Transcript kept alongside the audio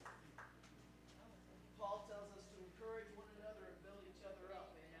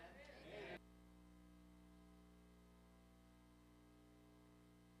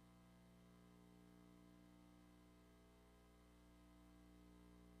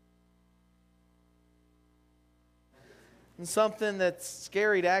And something that's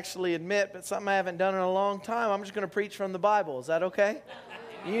scary to actually admit, but something I haven't done in a long time. I'm just going to preach from the Bible. Is that okay?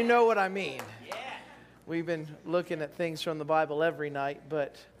 You know what I mean. We've been looking at things from the Bible every night,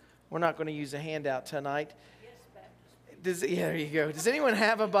 but we're not going to use a handout tonight. There you go. Does anyone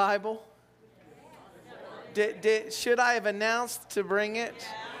have a Bible? Should I have announced to bring it?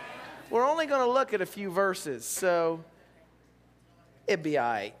 We're only going to look at a few verses, so it'd be all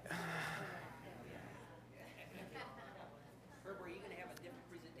right.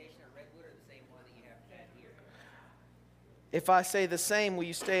 If I say the same, will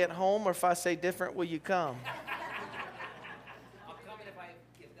you stay at home? Or if I say different, will you come? I'll come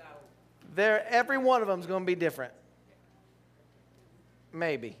if God. Every one of them is going to be different.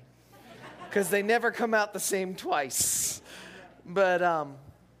 Maybe. Because they never come out the same twice. But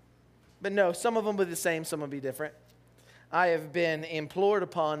no, some of them will be the same, some will be different. I have been implored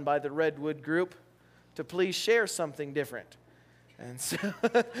upon by the Redwood group to please share something different. And so,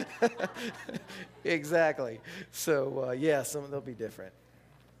 exactly. So, some of they'll be different.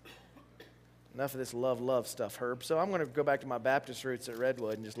 Enough of this love stuff, Herb. So I'm going to go back to my Baptist roots at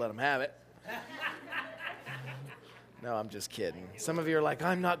Redwood and just let them have it. No, I'm just kidding. Some of you are like,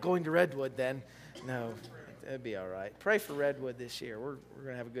 I'm not going to Redwood then. No, it'd be all right. Pray for Redwood this year. We're going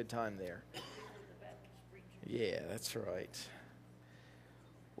to have a good time there. Yeah, that's right.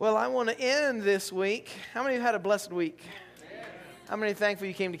 Well, I want to end this week. How many of you had a blessed week? How many are thankful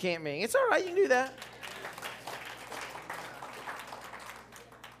you came to camp meeting? It's all right, you can do that.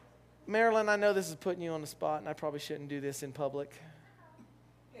 Marilyn, I know this is putting you on the spot, and I probably shouldn't do this in public.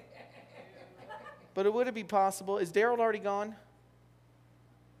 But would it be possible? Is Daryl already gone?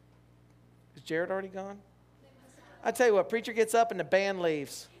 Is Jared already gone? I tell you what, preacher gets up and the band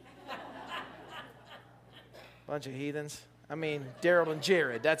leaves. Bunch of heathens. I mean, Daryl and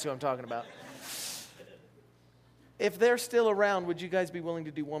Jared, that's who I'm talking about. If they're still around, would you guys be willing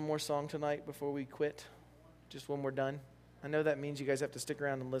to do one more song tonight before we quit? Just when we're done? I know that means you guys have to stick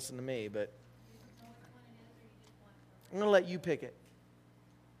around and listen to me, but I'm going to let you pick it.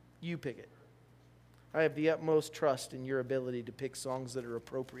 You pick it. I have the utmost trust in your ability to pick songs that are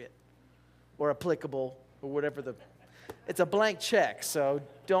appropriate or applicable or whatever it's a blank check, so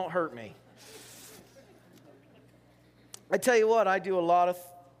don't hurt me. I tell you what, I do a lot of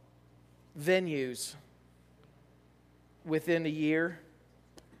venues within a year.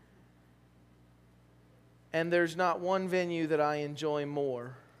 And there's not one venue that I enjoy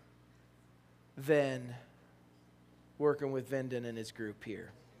more than working with Vendon and his group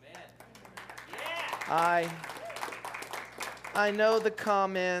here. Amen. Yeah. I know the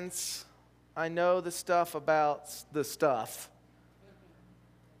comments. I know the stuff about the stuff.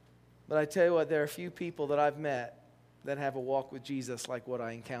 But I tell you what, there are a few people that I've met that have a walk with Jesus like what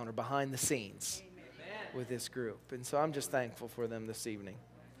I encounter behind the scenes with this group. And so I'm just thankful for them this evening.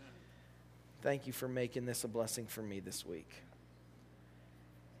 Thank you for making this a blessing for me this week.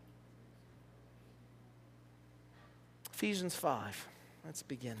 Ephesians 5. Let's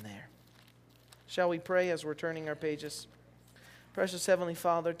begin there. Shall we pray as we're turning our pages? Precious Heavenly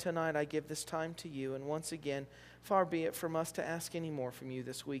Father, tonight I give this time to you. And once again, far be it from us to ask any more from you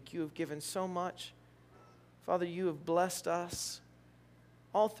this week. You have given so much. Father, you have blessed us.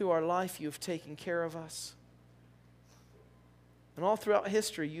 All through our life, you have taken care of us. And all throughout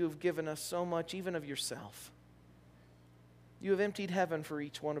history, you have given us so much, even of yourself. You have emptied heaven for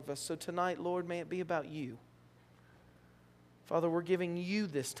each one of us. So tonight, Lord, may it be about you. Father, we're giving you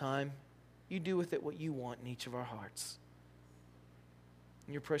this time. You do with it what you want in each of our hearts.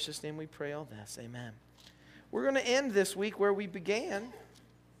 In your precious name we pray all this. Amen. We're going to end this week where we began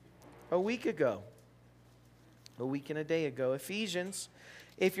a week ago. A week and a day ago. Ephesians.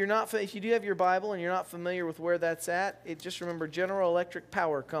 If you do have your Bible and you're not familiar with where that's at, just remember General Electric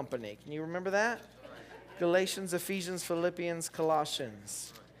Power Company. Can you remember that? Galatians, Ephesians, Philippians,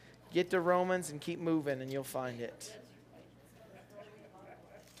 Colossians. Get to Romans and keep moving and you'll find it.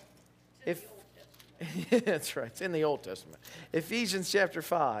 That's right. It's in the Old Testament. Ephesians chapter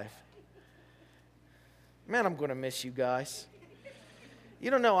 5. Man, I'm going to miss you guys. You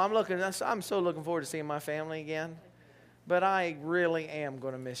don't know, I'm so looking forward to seeing my family again. But I really am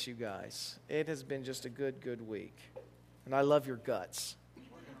going to miss you guys. It has been just a good week. And I love your guts.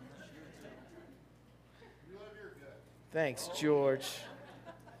 Thanks, George.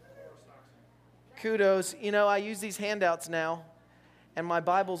 Kudos. You know, I use these handouts now. And my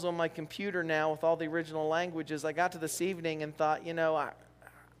Bible's on my computer now with all the original languages. I got to this evening and thought, I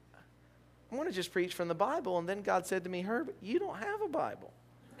want to just preach from the Bible. And then God said to me, Herb, you don't have a Bible.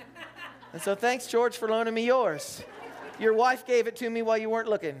 And so thanks, George, for loaning me yours. Your wife gave it to me while you weren't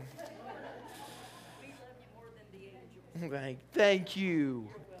looking. Thank you.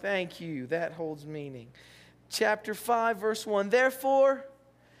 Thank you. That holds meaning. Chapter 5, verse 1. Therefore,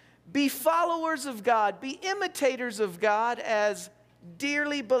 be followers of God, be imitators of God as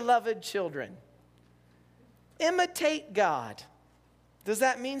dearly beloved children. Imitate God. Does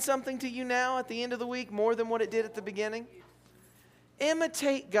that mean something to you now at the end of the week more than what it did at the beginning?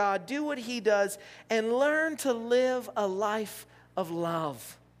 Imitate God, do what He does, and learn to live a life of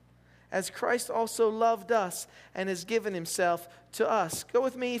love, as Christ also loved us and has given Himself to us. Go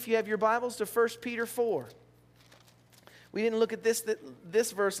with me, if you have your Bibles, to 1 Peter 4. We didn't look at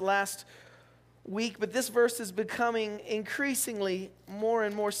this verse last week, but this verse is becoming increasingly more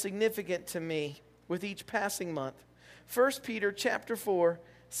and more significant to me with each passing month. 1 Peter chapter 4,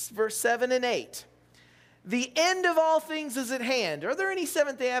 verse 7 and 8. The end of all things is at hand. Are there any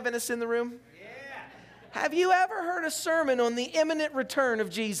Seventh-day Adventists in the room? Yeah. Have you ever heard a sermon on the imminent return of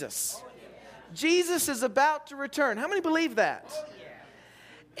Jesus? Oh, yeah. Jesus is about to return. How many believe that? Oh,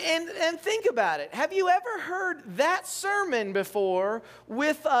 yeah. And think about it. Have you ever heard that sermon before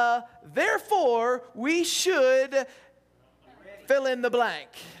with therefore we should fill in the blank?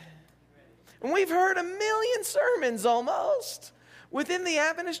 And we've heard a million sermons almost within the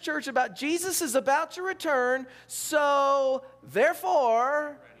Adventist church about Jesus is about to return, so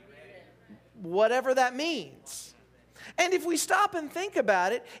therefore, whatever that means. And if we stop and think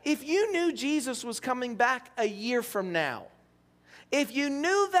about it, if you knew Jesus was coming back a year from now, if you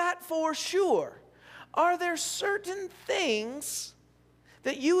knew that for sure, are there certain things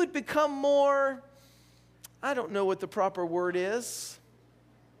that you would become more, I don't know what the proper word is,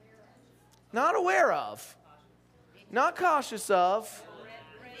 not aware of, not cautious of?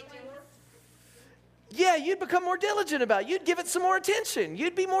 Yeah, you'd become more diligent about it. You'd give it some more attention.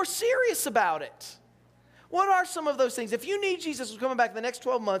 You'd be more serious about it. What are some of those things? If you knew Jesus was coming back in the next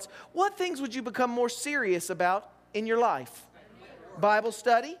 12 months, what things would you become more serious about in your life? Bible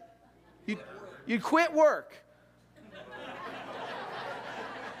study? You'd quit work.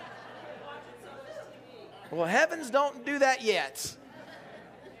 Well, heavens, don't do that yet.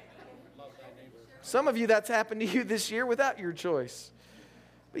 Some of you, that's happened to you this year without your choice.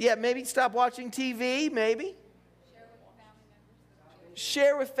 But yeah, maybe stop watching TV, maybe.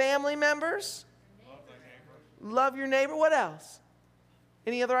 Share with family members. Love your neighbor. What else?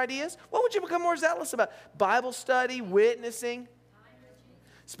 Any other ideas? What would you become more zealous about? Bible study, witnessing,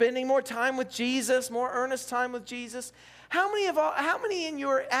 spending more time with Jesus, more earnest time with Jesus. How many in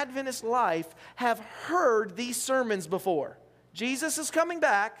your Adventist life have heard these sermons before? Jesus is coming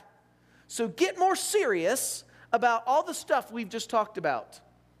back. So get more serious about all the stuff we've just talked about.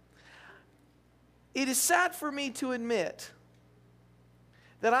 It is sad for me to admit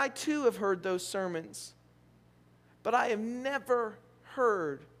that I too have heard those sermons, but I have never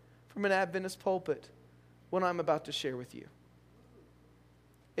heard from an Adventist pulpit what I'm about to share with you.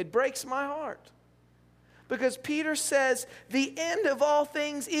 It breaks my heart because Peter says the end of all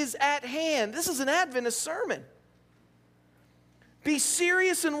things is at hand. This is an Adventist sermon. Be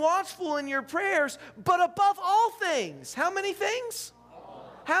serious and watchful in your prayers, but above all things. How many things?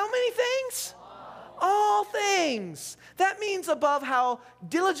 How many things? All things. That means above how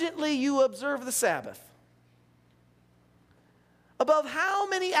diligently you observe the Sabbath. Above how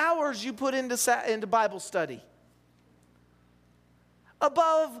many hours you put into Bible study.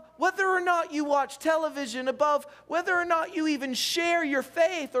 Above whether or not you watch television. Above whether or not you even share your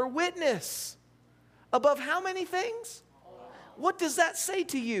faith or witness. Above how many things? What does that say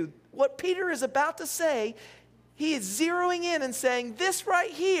to you? What Peter is about to say, he is zeroing in and saying, this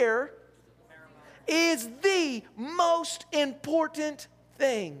right here is the most important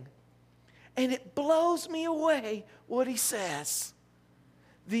thing. And it blows me away what he says.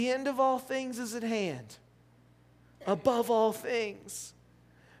 The end of all things is at hand. Above all things,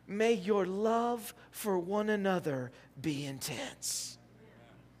 may your love for one another be intense.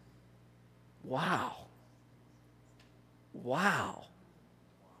 Wow. Wow.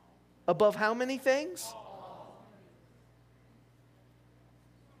 Above how many things?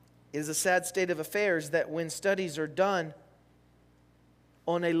 It is a sad state of affairs that when studies are done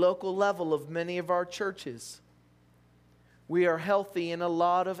on a local level of many of our churches, we are healthy in a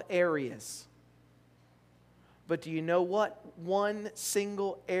lot of areas. But do you know what? One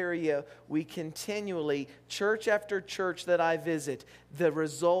single area we continually, church after church that I visit, the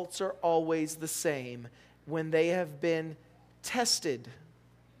results are always the same. When they have been tested,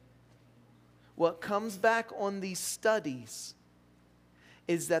 what comes back on these studies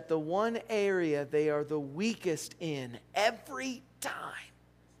is that the one area they are the weakest in every time,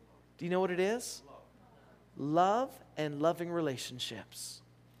 do you know what it is? Love and loving relationships.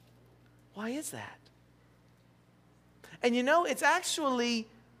 Why is that? And you know, it's actually,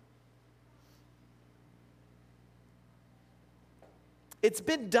 it's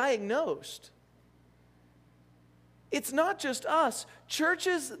been diagnosed. It's not just us.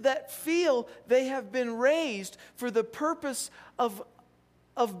 Churches that feel they have been raised for the purpose of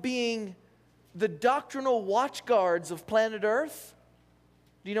being the doctrinal watchguards of planet Earth.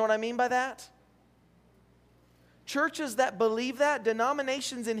 Do you know what I mean by that? Churches that believe that,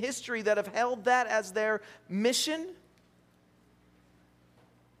 denominations in history that have held that as their mission,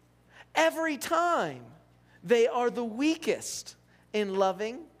 every time they are the weakest in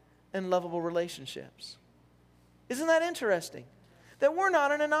loving and lovable relationships. Isn't that interesting? That we're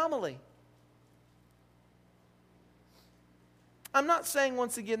not an anomaly. I'm not saying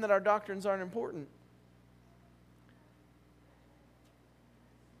once again that our doctrines aren't important.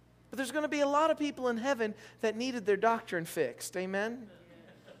 But there's going to be a lot of people in heaven that needed their doctrine fixed. Amen?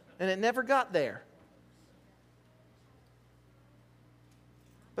 And it never got there.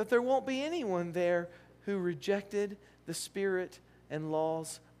 But there won't be anyone there who rejected the spirit and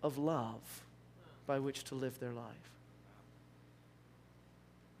laws of love by which to live their life.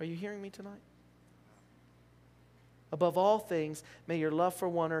 Are you hearing me tonight? Above all things, may your love for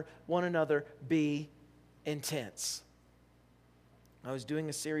one another be intense. I was doing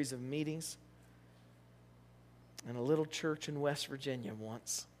a series of meetings in a little church in West Virginia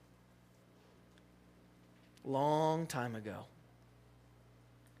once. Long time ago.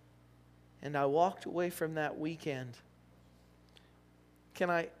 And I walked away from that weekend.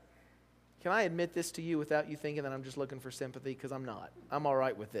 Can I admit this to you without you thinking that I'm just looking for sympathy? Because I'm not. I'm all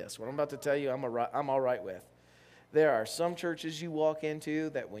right with this. What I'm about to tell you, I'm all right with. There are some churches you walk into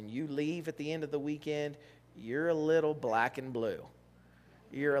that when you leave at the end of the weekend, you're a little black and blue.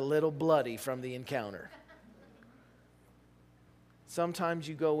 You're a little bloody from the encounter. Sometimes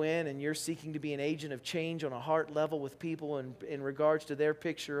you go in and you're seeking to be an agent of change on a heart level with people in regards to their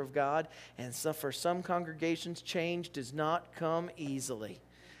picture of God. And so for some congregations, change does not come easily.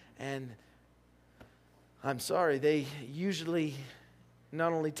 And I'm sorry, they usually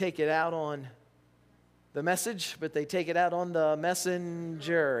not only take it out on the message, but they take it out on the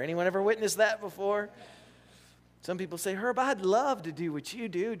messenger. Anyone ever witnessed that before? Some people say, Herb, I'd love to do what you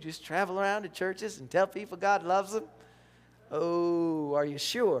do, just travel around to churches and tell people God loves them. Oh, are you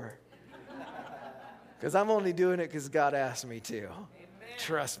sure? Because I'm only doing it because God asked me to. Amen.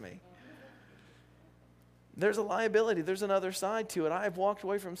 Trust me. There's a liability. There's another side to it. I have walked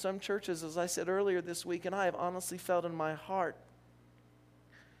away from some churches, as I said earlier this week, and I have honestly felt in my heart,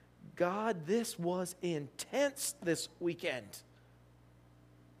 God, this was intense this weekend.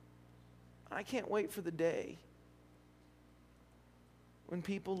 I can't wait for the day when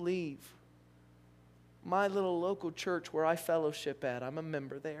people leave my little local church where I fellowship at. I'm a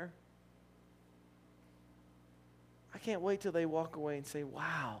member there. I can't wait till they walk away and say,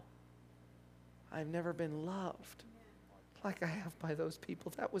 wow, I've never been loved like I have by those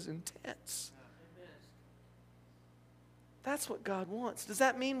people. That was intense. That's what God wants. Does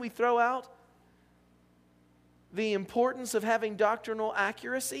that mean we throw out the importance of having doctrinal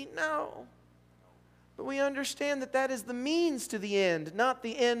accuracy? No. But we understand that that is the means to the end, not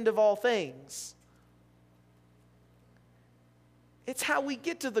the end of all things. It's how we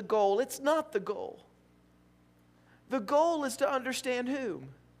get to the goal. It's not the goal. The goal is to understand whom?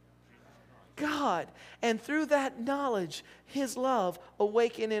 God. And through that knowledge, His love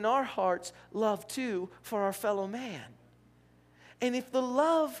awaken in our hearts love too for our fellow man. And if the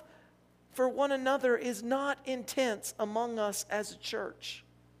love for one another is not intense among us as a church,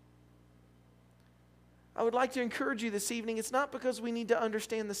 I would like to encourage you this evening, it's not because we need to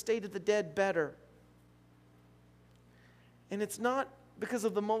understand the state of the dead better. And it's not because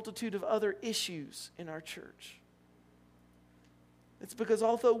of the multitude of other issues in our church. It's because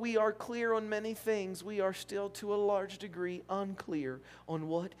although we are clear on many things, we are still to a large degree unclear on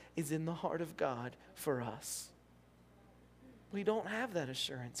what is in the heart of God for us. We don't have that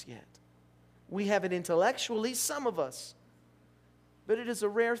assurance yet. We have it intellectually, some of us. But it is a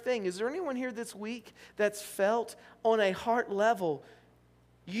rare thing. Is there anyone here this week that's felt on a heart level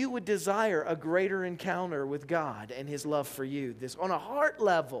you would desire a greater encounter with God and His love for you? This on a heart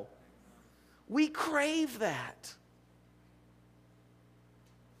level. We crave that.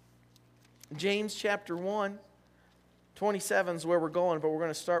 James chapter 1, 27 is where we're going, but we're going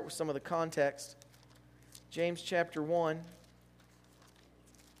to start with some of the context. James chapter 1.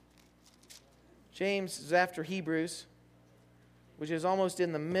 James is after Hebrews, which is almost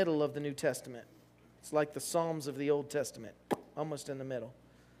in the middle of the New Testament. It's like the Psalms of the Old Testament, almost in the middle.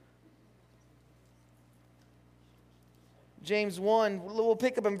 James 1, we'll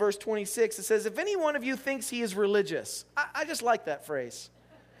pick up in verse 26. It says, if any one of you thinks he is religious, I just like that phrase.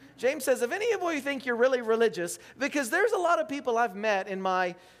 James says, if any of you think you're really religious, because there's a lot of people I've met in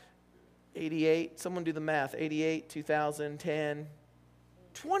my 88, someone do the math, 88, 2010,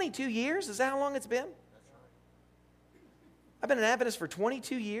 22 years? Is that how long it's been? I've been an Adventist for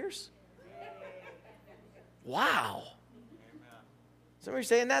 22 years? Wow. Some of you are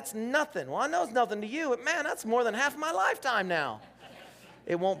saying that's nothing. Well, I know it's nothing to you, but man, that's more than half my lifetime now.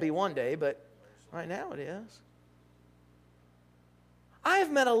 It won't be one day, but right now it is. I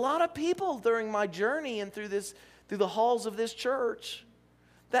have met a lot of people during my journey and through the halls of this church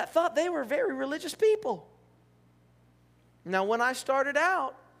that thought they were very religious people. Now, when I started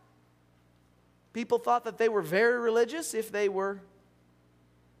out, people thought that they were very religious if they were...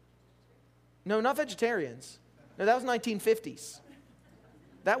 No, not vegetarians. No, that was 1950s.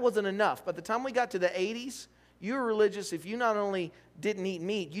 That wasn't enough. By the time we got to the 80s, you were religious if you not only didn't eat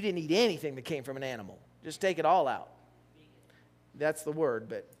meat, you didn't eat anything that came from an animal. Just take it all out. That's the word,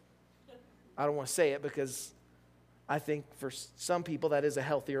 but I don't want to say it because I think for some people that is a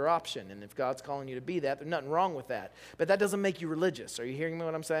healthier option. And if God's calling you to be that, there's nothing wrong with that. But that doesn't make you religious. Are you hearing me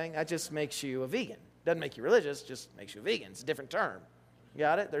what I'm saying? That just makes you a vegan. Doesn't make you religious, just makes you a vegan. It's a different term.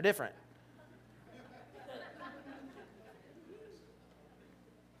 Got it? They're different.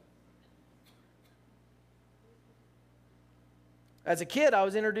 As a kid, I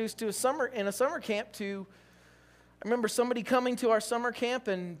was introduced to a summer camp to, I remember somebody coming to our summer camp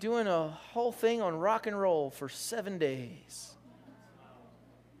and doing a whole thing on rock and roll for 7 days.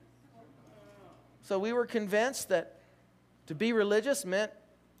 So we were convinced that to be religious meant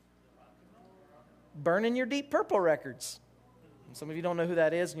burning your Deep Purple records. And some of you don't know who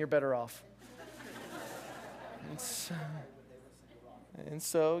that is, and you're better off. And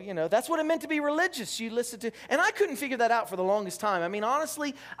so, you know, that's what it meant to be religious. You listen to, and I couldn't figure that out for the longest time. I mean,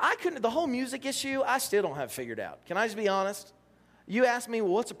 honestly, the whole music issue, I still don't have it figured out. Can I just be honest? You ask me,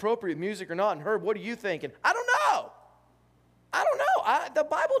 well, what's appropriate music or not? And Herb, what are you thinking? I don't know. The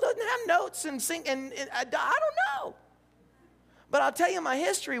Bible doesn't have notes and sing, and I don't know. But I'll tell you my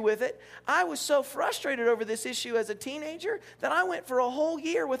history with it. I was so frustrated over this issue as a teenager that I went for a whole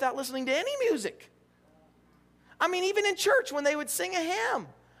year without listening to any music. I mean, even in church, when they would sing a hymn,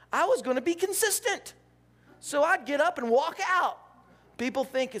 I was going to be consistent. So I'd get up and walk out. People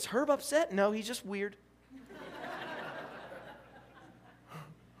think, is Herb upset? No, he's just weird.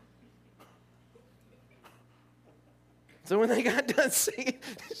 So when they got done singing,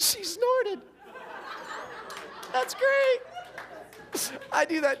 she snorted. That's great. I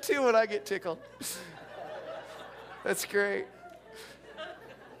do that too when I get tickled. That's great.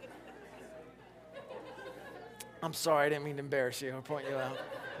 I'm sorry, I didn't mean to embarrass you or point you out.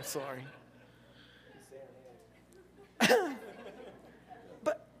 I'm sorry.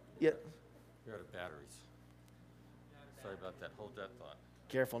 But, yeah. You're out of batteries. Sorry about that. Hold that thought.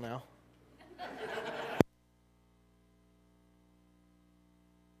 Careful now.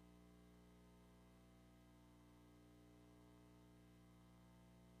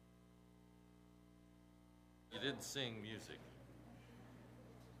 You didn't sing music.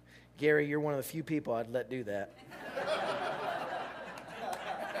 Gary, you're one of the few people I'd let do that.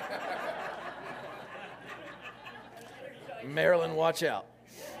 Marilyn, watch out.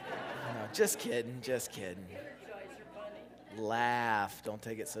 No, just kidding. Laugh. Don't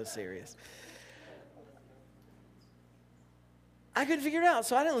take it so serious. I couldn't figure it out,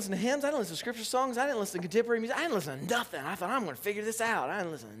 so I didn't listen to hymns. I didn't listen to scripture songs. I didn't listen to contemporary music. I didn't listen to nothing. I thought, I'm going to figure this out. I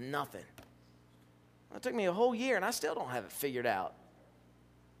didn't listen to nothing. It took me a whole year, and I still don't have it figured out.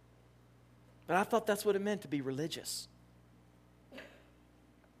 But I thought that's what it meant to be religious.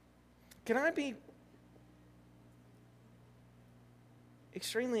 Can I be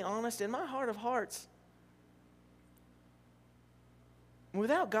extremely honest? In my heart of hearts,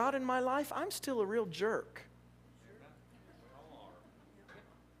 without God in my life, I'm still a real jerk.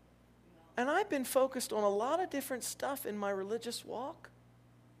 And I've been focused on a lot of different stuff in my religious walk.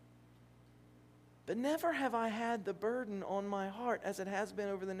 But never have I had the burden on my heart as it has been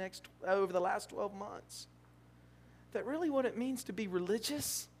over the last 12 months. That really what it means to be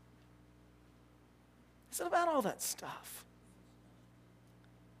religious isn't about all that stuff.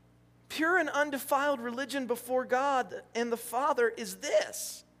 Pure and undefiled religion before God and the Father is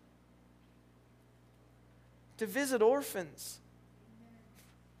this: to visit orphans,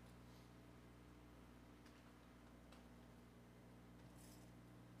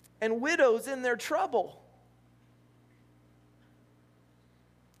 and widows in their trouble,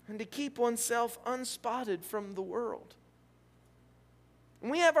 and to keep oneself unspotted from the world.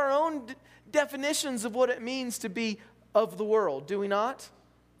 And we have our own definitions of what it means to be of the world, do we not?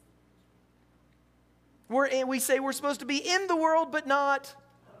 We say we're supposed to be in the world, but not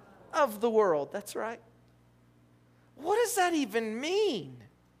of the world. That's right. What does that even mean?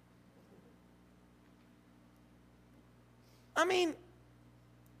 I mean,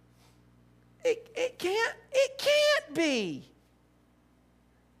 it can't be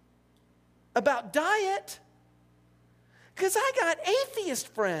about diet, because I got atheist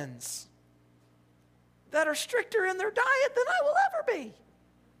friends that are stricter in their diet than I will ever be.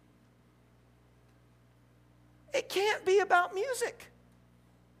 It can't be about music,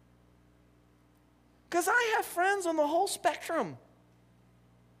 because I have friends on the whole spectrum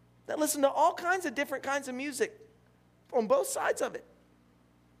that listen to all kinds of different kinds of music on both sides of it.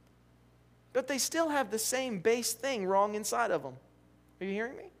 But they still have the same base thing wrong inside of them. Are you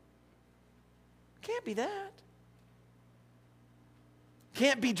hearing me? Can't be that.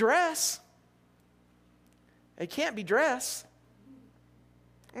 Can't be dress. It can't be dress.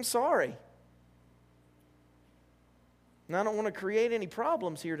 I'm sorry. And I don't want to create any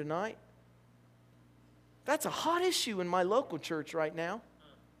problems here tonight. That's a hot issue in my local church right now.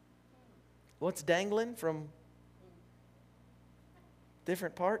 What's dangling from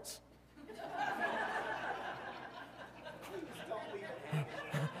different parts?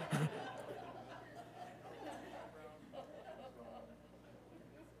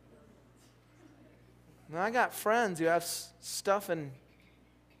 Now, I got friends who have stuff in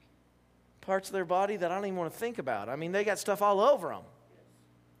parts of their body that I don't even want to think about. I mean, they got stuff all over them.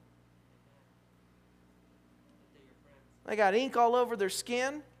 They got ink all over their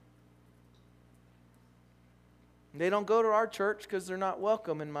skin. They don't go to our church because they're not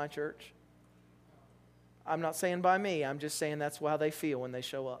welcome in my church. I'm not saying by me. I'm just saying that's how they feel when they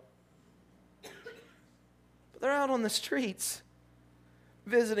show up. But they're out on the streets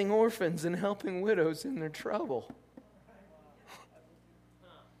visiting orphans and helping widows in their trouble.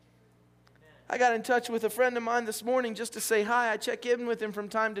 I got in touch with a friend of mine this morning just to say hi. I check in with him from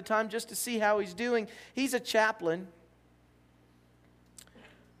time to time just to see how he's doing. He's a chaplain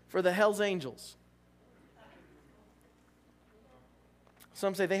for the Hells Angels.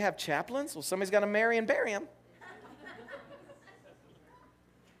 Some say they have chaplains. Well, somebody's got to marry and bury him.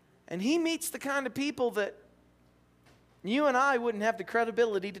 And he meets the kind of people that you and I wouldn't have the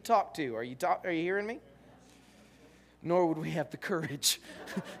credibility to talk to. Are you hearing me? Nor would we have the courage.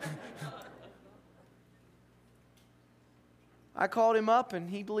 I called him up, and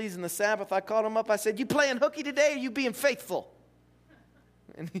he believes in the Sabbath. I called him up. I said, "You playing hooky today, or you being faithful?"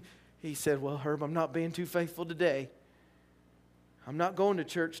 And he said, "Well, Herb, I'm not being too faithful today. I'm not going to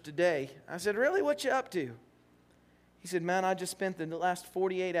church today." I said, "Really? What you up to?" He said, "Man, I just spent the last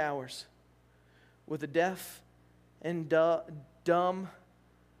 48 hours with a deaf and dumb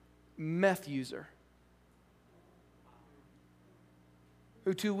meth user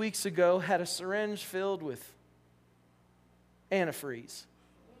who 2 weeks ago had a syringe filled with antifreeze,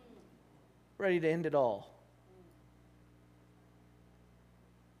 ready to end it all."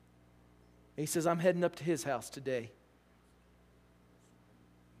 He says, "I'm heading up to his house today."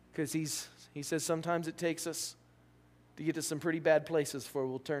 Because he says sometimes it takes us to get to some pretty bad places before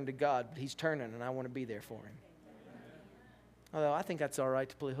we'll turn to God. But he's turning, and I want to be there for him. Although I think that's all right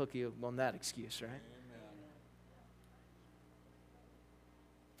to play hooky on that excuse, right? Amen.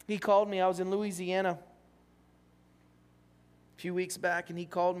 He called me. I was in Louisiana a few weeks back, and he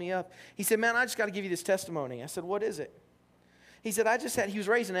called me up. He said, "Man, I just got to give you this testimony." I said, "What is it?" He said, he was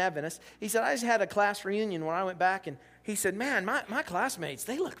raised an Adventist. He said, "I just had a class reunion when I went back," and he said, "Man, my classmates,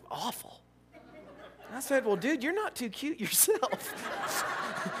 they look awful." I said, "Well, dude, you're not too cute yourself."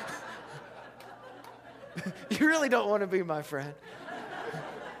 You really don't want to be my friend.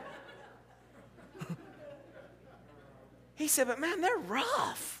 He said, "But man, they're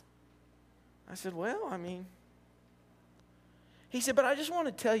rough." I said, "Well, I mean." He said, "But I just want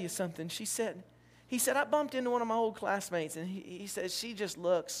to tell you something." He said, "I bumped into one of my old classmates, and he says she just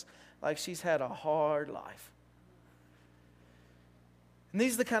looks like she's had a hard life." And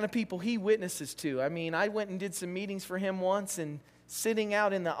these are the kind of people he witnesses to. I mean, I went and did some meetings for him once, and sitting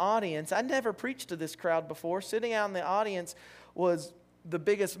out in the audience, I'd never preached to this crowd before. Sitting out in the audience was the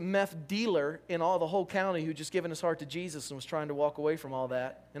biggest meth dealer in all the whole county who'd just given his heart to Jesus and was trying to walk away from all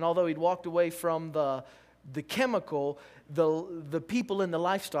that. And although he'd walked away from the chemical, the people in the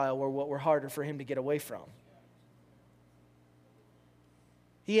lifestyle were what were harder for him to get away from.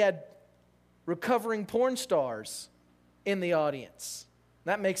 He had recovering porn stars in the audience.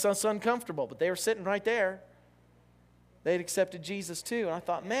 That makes us uncomfortable, but they were sitting right there. They'd accepted Jesus too. And I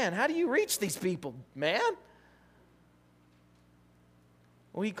thought, man, how do you reach these people, man?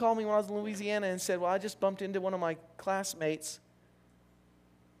 Well, he called me when I was in Louisiana and said, well, I just bumped into one of my classmates.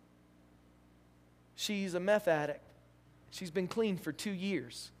 She's a meth addict. She's been clean for 2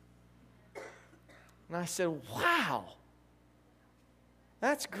 years. And I said, wow,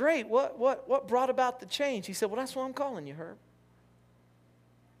 that's great. What brought about the change? He said, well, that's why I'm calling you, Herb.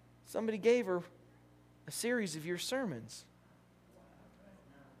 Somebody gave her a series of your sermons.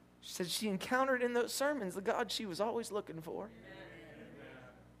 She said she encountered in those sermons the God she was always looking for.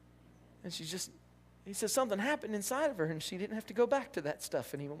 And he said something happened inside of her and she didn't have to go back to that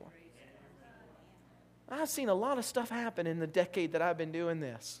stuff anymore. I've seen a lot of stuff happen in the decade that I've been doing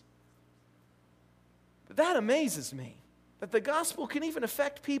this. But that amazes me, that the gospel can even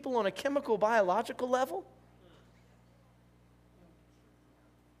affect people on a chemical, biological level.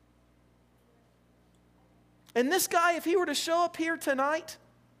 And this guy, if he were to show up here tonight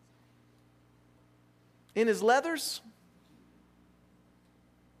in his leathers,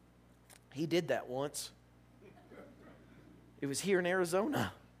 he did that once. It was here in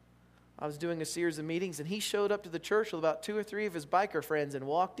Arizona. I was doing a series of meetings, and he showed up to the church with about 2 or 3 of his biker friends and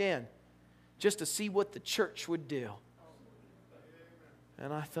walked in just to see what the church would do.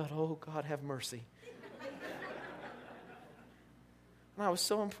 And I thought, oh, God, have mercy. And I was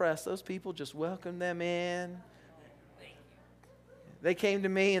so impressed. Those people just welcomed them in. They came to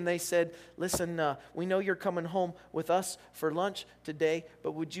me and they said, listen, we know you're coming home with us for lunch today,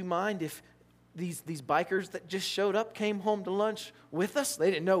 but would you mind if these bikers that just showed up came home to lunch with us? They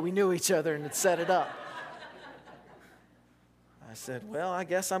didn't know we knew each other and had set it up. I said, well, I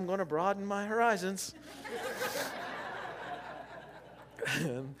guess I'm going to broaden my horizons.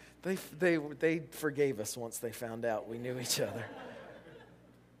 They forgave us once they found out we knew each other.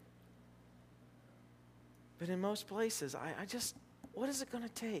 But in most places, I just, what is it going to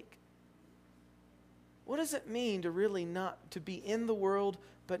take? What does it mean to really not, to be in the world,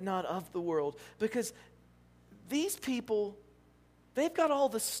 but not of the world? Because these people, they've got all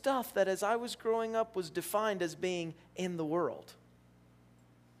the stuff that as I was growing up was defined as being in the world.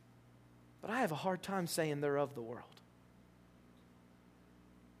 But I have a hard time saying they're of the world.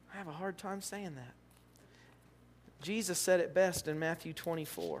 I have a hard time saying that. Jesus said it best in Matthew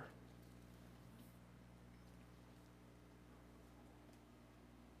 24.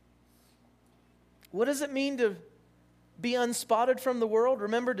 What does it mean to be unspotted from the world?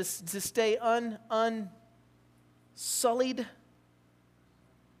 Remember, to stay unsullied,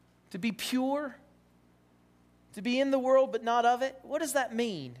 to be pure, to be in the world but not of it. What does that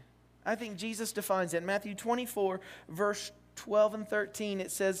mean? I think Jesus defines it. In Matthew 24, verse 12 and 13,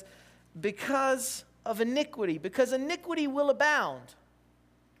 it says, because iniquity will abound.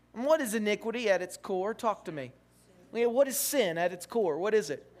 And what is iniquity at its core? Talk to me. What is sin at its core? What is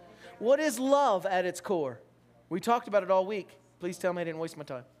it? What is love at its core? We talked about it all week. Please tell me I didn't waste my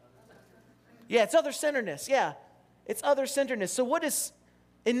time. Yeah, it's other-centeredness. Yeah, it's other-centeredness. So what is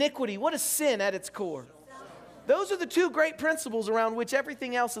iniquity? What is sin at its core? Those are the 2 great principles around which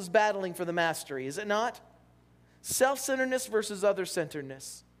everything else is battling for the mastery, is it not? Self-centeredness versus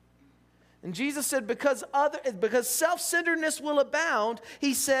other-centeredness. And Jesus said, because self-centeredness will abound,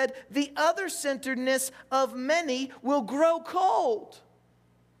 he said, the other-centeredness of many will grow cold.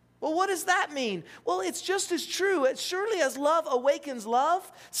 Well, what does that mean? Well, it's just as true. As surely as love awakens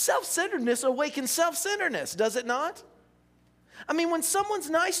love, self-centeredness awakens self-centeredness, does it not? I mean, when someone's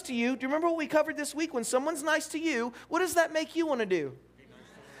nice to you, do you remember what we covered this week? When someone's nice to you, what does that make you want to do?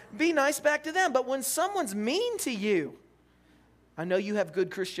 Be nice back to them. But when someone's mean to you, I know you have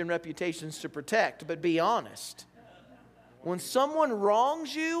good Christian reputations to protect, but be honest. When someone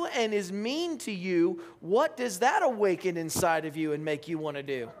wrongs you and is mean to you, what does that awaken inside of you and make you want to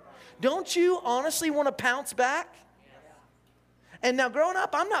do? Don't you honestly want to pounce back? And now growing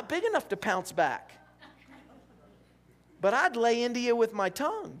up, I'm not big enough to pounce back. But I'd lay into you with my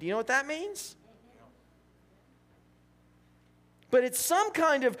tongue. Do you know what that means? But it's some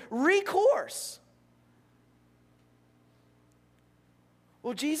kind of recourse.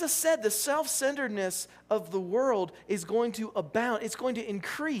 Well, Jesus said the self-centeredness of the world is going to abound. It's going to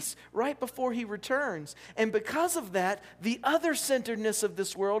increase right before he returns. And because of that, the other-centeredness of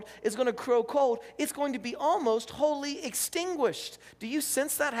this world is going to grow cold. It's going to be almost wholly extinguished. Do you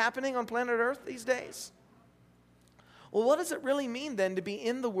sense that happening on planet Earth these days? Well, what does it really mean then to be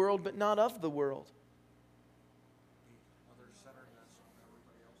in the world but not of the world?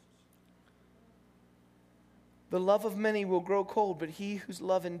 The love of many will grow cold, but he whose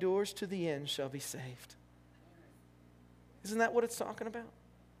love endures to the end shall be saved. Isn't that what it's talking about?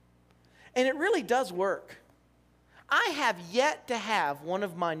 And it really does work. I have yet to have one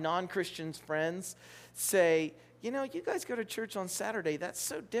of my non-Christian friends say, you know, you guys go to church on Saturday. That's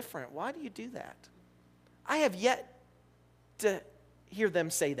so different. Why do you do that? I have yet to hear them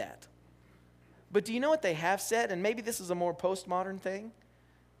say that. But do you know what they have said? And maybe this is a more postmodern thing.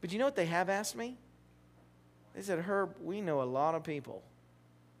 But do you know what they have asked me? They said, Herb, we know a lot of people.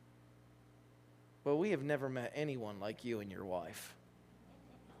 But we have never met anyone like you and your wife.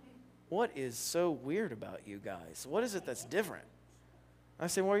 What is so weird about you guys? What is it that's different? I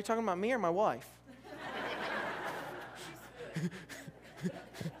said, well, are you talking about me or my wife?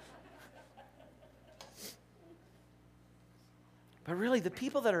 But really, the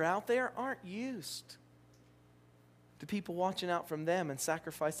people that are out there aren't used to people watching out from them and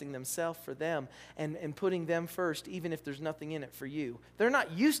sacrificing themselves for them and putting them first, even if there's nothing in it for you. They're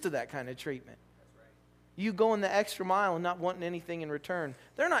not used to that kind of treatment. You going the extra mile and not wanting anything in return.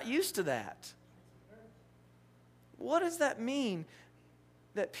 They're not used to that. What does that mean?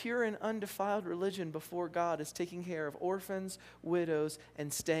 That pure and undefiled religion before God is taking care of orphans, widows,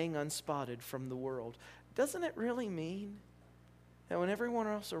 and staying unspotted from the world. Doesn't it really mean that when everyone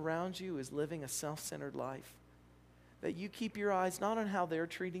else around you is living a self-centered life, that you keep your eyes not on how they're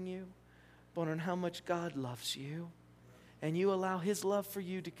treating you, but on how much God loves you? And you allow His love for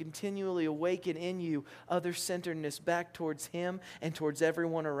you to continually awaken in you other-centeredness back towards Him and towards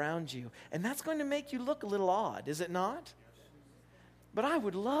everyone around you. And that's going to make you look a little odd, is it not? But I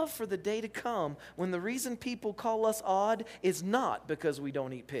would love for the day to come when the reason people call us odd is not because we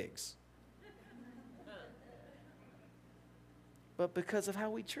don't eat pigs, but because of how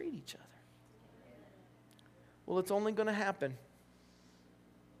we treat each other. Well, it's only going to happen,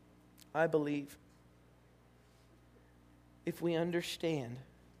 I believe, if we understand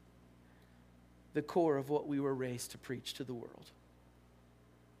the core of what we were raised to preach to the world.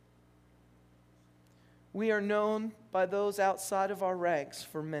 We are known by those outside of our ranks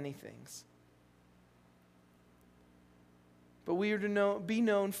for many things. But we are to be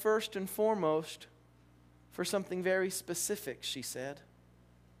known first and foremost for something very specific, she said.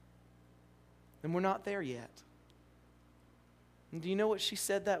 And we're not there yet. And do you know what she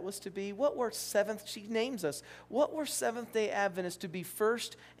said that was to be? She names us. What were Seventh-day Adventists to be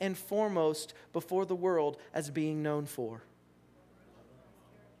first and foremost before the world as being known for?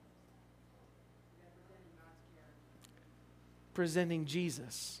 Presenting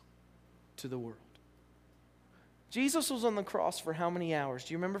Jesus to the world. Jesus was on the cross for how many hours?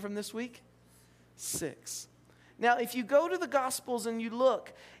 Do you remember from this week? 6. Now, if you go to the Gospels and you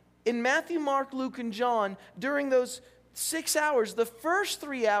look, in Matthew, Mark, Luke, and John, during those 6 hours, the first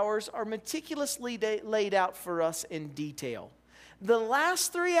 3 hours are meticulously laid out for us in detail. The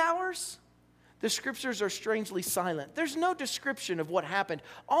last 3 hours, the Scriptures are strangely silent. There's no description of what happened.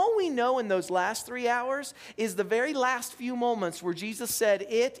 All we know in those last 3 hours is the very last few moments where Jesus said,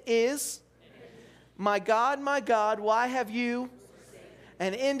 "It is my God, why have you?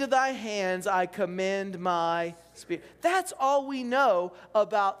 And into thy hands I commend my spirit." That's all we know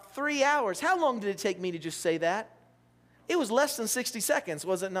about 3 hours. How long did it take me to just say that? It was less than 60 seconds,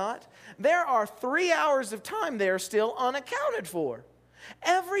 was it not? There are 3 hours of time there still unaccounted for.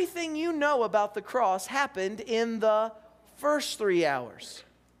 Everything you know about the cross happened in the first 3 hours.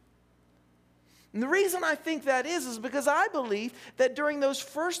 And the reason I think that is because I believe that during those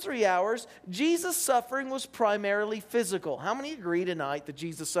first 3 hours, Jesus' suffering was primarily physical. How many agree tonight that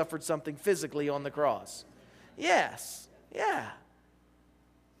Jesus suffered something physically on the cross? Yes. Yeah.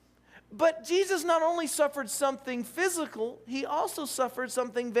 But Jesus not only suffered something physical, He also suffered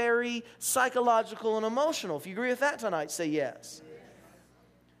something very psychological and emotional. If you agree with that tonight, say yes.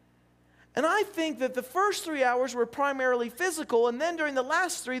 And I think that the first 3 hours were primarily physical, and then during the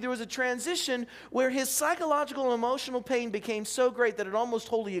last 3, there was a transition where His psychological and emotional pain became so great that it almost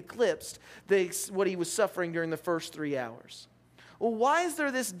wholly eclipsed what He was suffering during the first 3 hours. Well, why is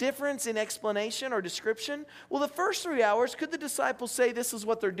there this difference in explanation or description? Well, the first 3 hours, could the disciples say this is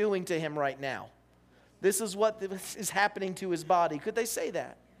what they're doing to Him right now? This is what is happening to His body. Could they say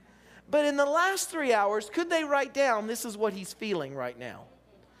that? But in the last 3 hours, could they write down this is what He's feeling right now?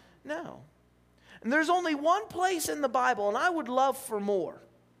 No. And there's only one place in the Bible, and I would love for more.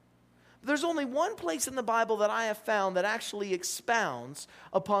 There's only one place in the Bible that I have found that actually expounds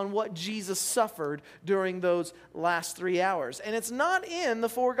upon what Jesus suffered during those last 3 hours. And it's not in the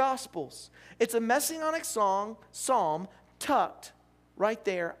 4 Gospels. It's a messianic psalm tucked right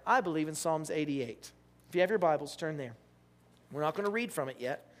there, I believe, in Psalms 88. If you have your Bibles, turn there. We're not going to read from it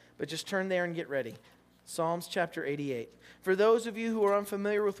yet, but just turn there and get ready. Psalms chapter 88. For those of you who are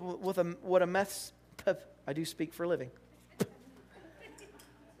unfamiliar with what I do speak for a living.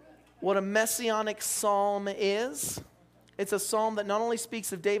 What a messianic psalm is, It's a psalm that not only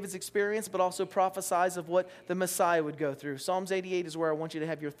speaks of David's experience, but also prophesies of what the Messiah would go through. Psalms 88 is where I want you to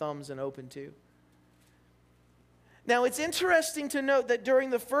have your thumbs and open to. Now, it's interesting to note that during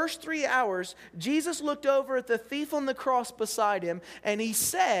the first 3 hours, Jesus looked over at the thief on the cross beside him, and he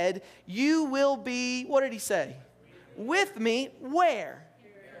said, you will be, what did he say? With me, where?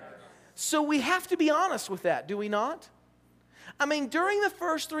 So we have to be honest with that, do we not? I mean, during the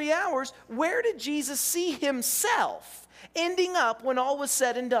first 3 hours, where did Jesus see himself ending up when all was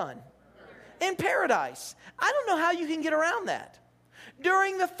said and done? In paradise. I don't know how you can get around that.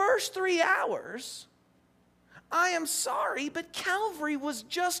 During the first 3 hours, I am sorry, but Calvary was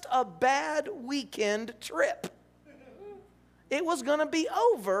just a bad weekend trip. It was going to be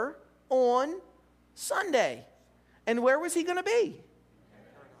over on Sunday. And where was he going to be?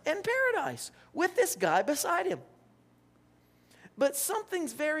 In paradise, with this guy beside him. But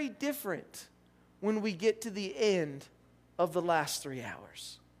something's very different when we get to the end of the last 3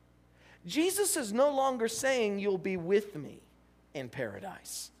 hours. Jesus is no longer saying you'll be with me in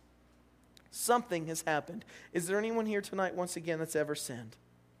paradise. Something has happened. Is there anyone here tonight, once again, that's ever sinned?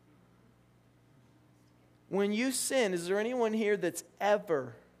 When you sin, is there anyone here that's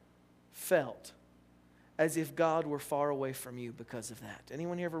ever felt as if God were far away from you because of that?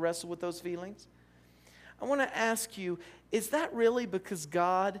 Anyone here ever wrestled with those feelings? I want to ask you, is that really because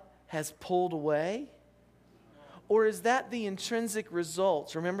God has pulled away? Or is that the intrinsic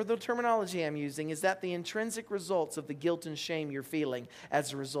results? Remember the terminology I'm using. Is that the intrinsic results of the guilt and shame you're feeling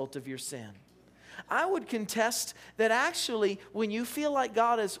as a result of your sin? I would contest that actually when you feel like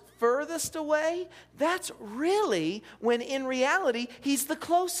God is furthest away, that's really when in reality He's the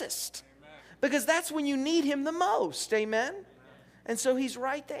closest. Amen. Because that's when you need Him the most. Amen? And so He's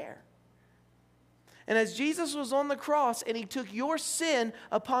right there. And as Jesus was on the cross and He took your sin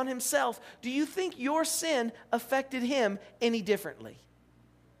upon Himself, do you think your sin affected Him any differently?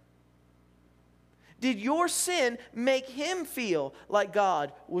 Did your sin make Him feel like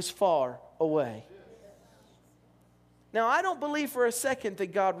God was far away? Now, I don't believe for a second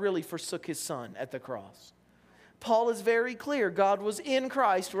that God really forsook His Son at the cross. Paul is very clear. God was in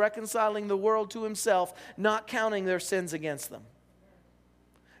Christ reconciling the world to Himself, not counting their sins against them.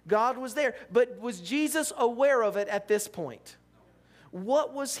 God was there, but was Jesus aware of it at this point?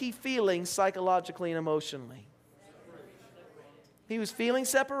 What was He feeling psychologically and emotionally? He was feeling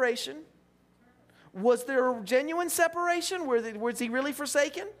separation. Was there a genuine separation? Was He really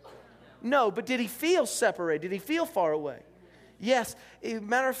forsaken? No, but did He feel separated? Did He feel far away? Yes. As a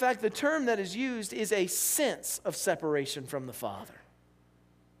matter of fact, the term that is used is a sense of separation from the Father.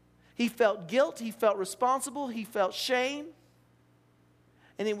 He felt guilt. He felt responsible. He felt shame.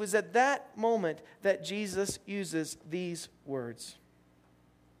 And it was at that moment that Jesus uses these words.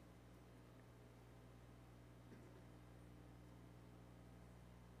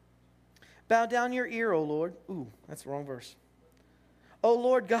 Bow down your ear, O Lord. Ooh, that's the wrong verse. O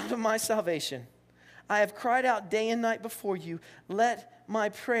Lord God of my salvation, I have cried out day and night before you. Let my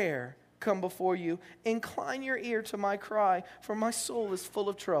prayer come before you. Incline your ear to my cry, for my soul is full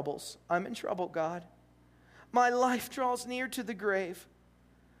of troubles. I'm in trouble, God. My life draws near to the grave.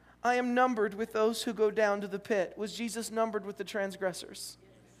 I am numbered with those who go down to the pit. Was Jesus numbered with the transgressors?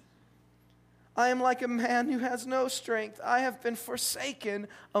 I am like a man who has no strength. I have been forsaken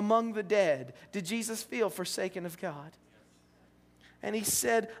among the dead. Did Jesus feel forsaken of God? And He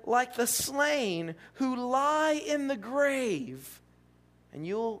said, like the slain who lie in the grave. And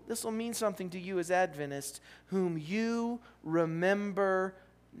this will mean something to you as Adventists, whom you remember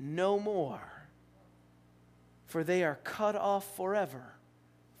no more, for they are cut off forever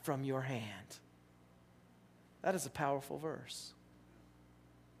from your hand. That is a powerful verse.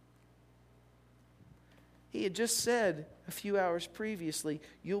 He had just said a few hours previously,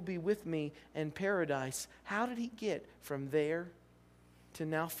 you'll be with me in paradise. How did He get from there to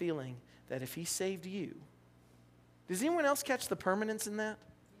now feeling that if He saved you? Does anyone else catch the permanence in that?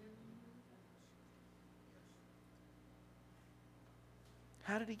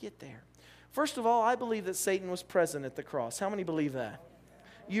 How did He get there? First of all, I believe that Satan was present at the cross. How many believe that?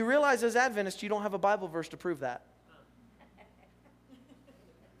 You realize as Adventists, you don't have a Bible verse to prove that.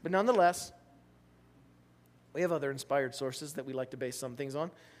 But nonetheless, we have other inspired sources that we like to base some things on.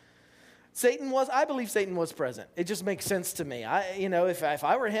 I believe Satan was present. It just makes sense to me. If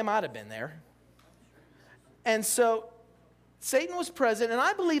I were him, I'd have been there. And so, Satan was present, and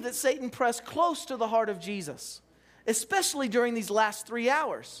I believe that Satan pressed close to the heart of Jesus, especially during these last 3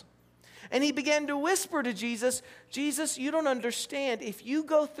 hours. And he began to whisper to Jesus, Jesus, you don't understand. If you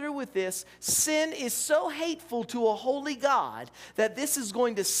go through with this, sin is so hateful to a holy God that this is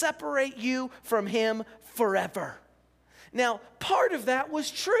going to separate you from Him forever. Now, part of that was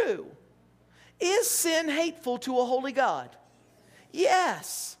true. Is sin hateful to a holy God?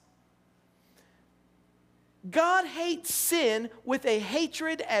 Yes. God hates sin with a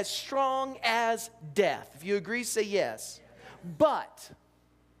hatred as strong as death. If you agree, say yes. But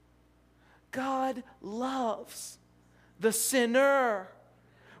God loves the sinner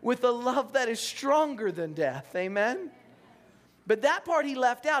with a love that is stronger than death. Amen? But that part he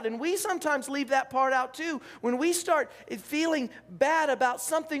left out, and we sometimes leave that part out too. When we start feeling bad about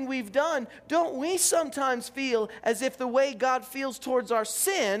something we've done, don't we sometimes feel as if the way God feels towards our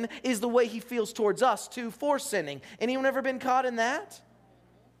sin is the way he feels towards us too for sinning? Anyone ever been caught in that?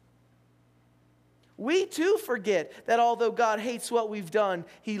 We too forget that although God hates what we've done,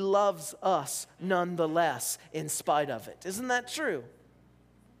 he loves us nonetheless in spite of it. Isn't that true?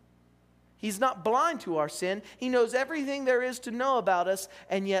 He's not blind to our sin. He knows everything there is to know about us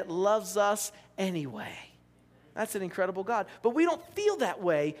and yet loves us anyway. That's an incredible God. But we don't feel that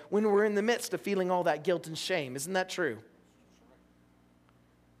way when we're in the midst of feeling all that guilt and shame. Isn't that true?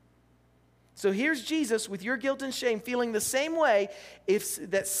 So here's Jesus with your guilt and shame feeling the same way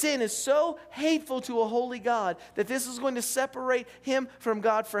that sin is so hateful to a holy God that this is going to separate him from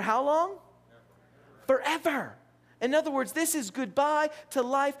God for how long? Forever. In other words, this is goodbye to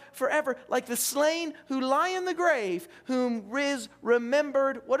life forever. Like the slain who lie in the grave, whom is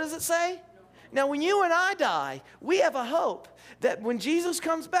remembered. What does it say? Now, when you and I die, we have a hope that when Jesus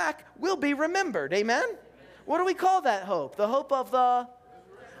comes back, we'll be remembered. Amen? What do we call that hope? The hope of the...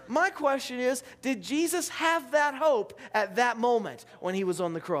 My question is, did Jesus have that hope at that moment when he was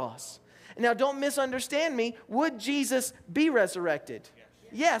on the cross? Now, don't misunderstand me. Would Jesus be resurrected?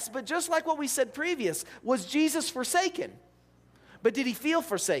 Yes, but just like what we said previous, was Jesus forsaken? But did he feel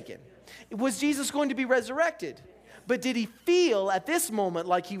forsaken? Was Jesus going to be resurrected? But did he feel at this moment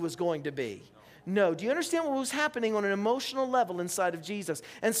like he was going to be? No. Do you understand what was happening on an emotional level inside of Jesus?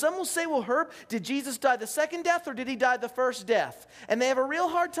 And some will say, well, Herb, did Jesus die the second death or did he die the first death? And they have a real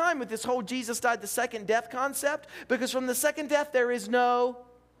hard time with this whole Jesus died the second death concept, because from the second death there is no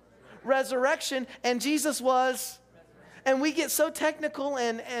resurrection, and Jesus was... And we get so technical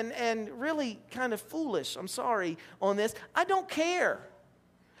and really kind of foolish, I'm sorry, on this. I don't care.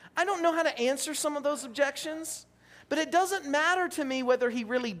 I don't know how to answer some of those objections, but it doesn't matter to me whether he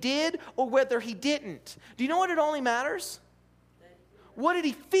really did or whether he didn't. Do you know what it only matters? What did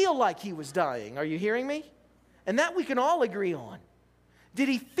he feel like he was dying? Are you hearing me? And that we can all agree on. Did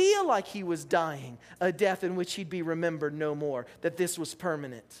he feel like he was dying a death in which he'd be remembered no more, that this was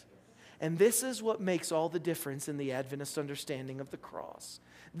permanent? And this is what makes all the difference in the Adventist understanding of the cross.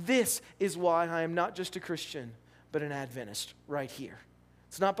 This is why I am not just a Christian, but an Adventist right here.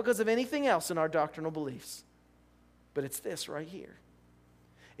 It's not because of anything else in our doctrinal beliefs, but it's this right here.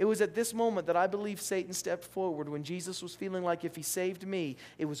 It was at this moment that I believe Satan stepped forward when Jesus was feeling like if he saved me,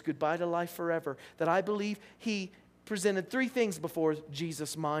 it was goodbye to life forever. That I believe he presented three things before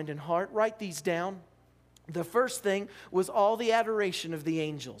Jesus' mind and heart. Write these down. The first thing was all the adoration of the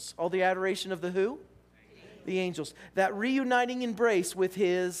angels. All the adoration of the who? The angels. That reuniting embrace with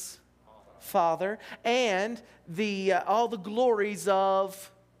his Father and all the glories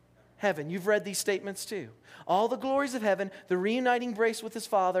of heaven. You've read these statements too. All the glories of heaven, the reuniting embrace with his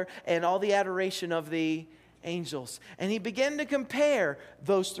Father, and all the adoration of the angels. And he began to compare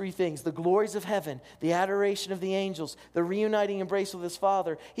those three things, the glories of heaven, the adoration of the angels, the reuniting embrace with his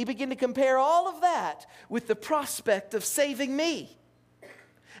Father. He began to compare all of that with the prospect of saving me.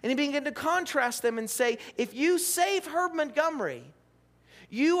 And he began to contrast them and say, if you save Herb Montgomery,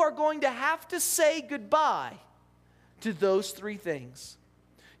 you are going to have to say goodbye to those three things.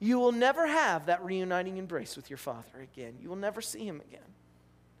 You will never have that reuniting embrace with your Father again. You will never see him again.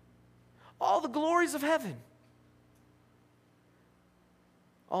 All the glories of heaven.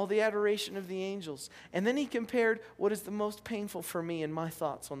 All the adoration of the angels. And then he compared what is the most painful for me in my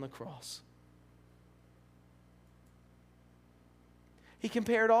thoughts on the cross. He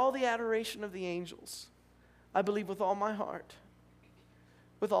compared all the adoration of the angels, I believe with all my heart,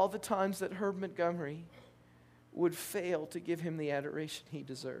 with all the times that Herb Montgomery would fail to give him the adoration he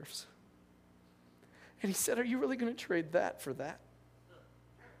deserves. And he said, are you really going to trade that for that?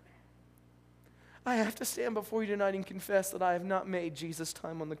 I have to stand before you tonight and confess that I have not made Jesus'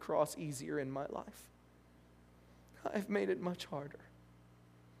 time on the cross easier in my life. I've made it much harder.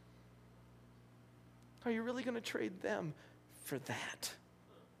 Are you really going to trade them for that?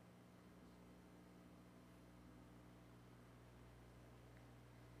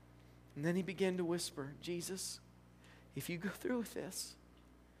 And then he began to whisper, Jesus, if you go through with this,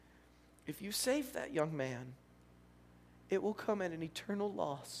 if you save that young man, it will come at an eternal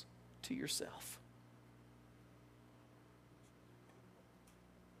loss to yourself.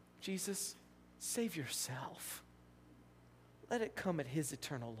 Jesus, save yourself. Let it come at his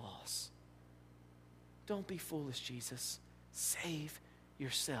eternal loss. Don't be foolish, Jesus. Save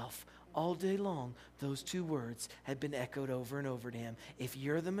yourself. All day long, those two words had been echoed over and over to him. If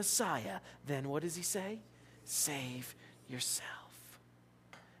you're the Messiah, then what does he say? Save yourself.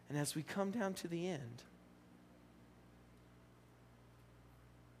 And as we come down to the end,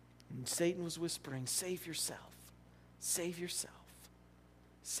 and Satan was whispering, save yourself, save yourself,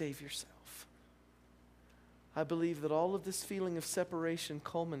 save yourself. I believe that all of this feeling of separation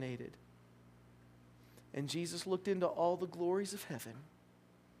culminated, and Jesus looked into all the glories of heaven,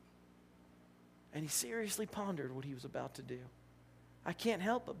 and he seriously pondered what he was about to do. I can't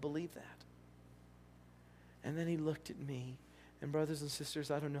help but believe that. And then he looked at me, and brothers and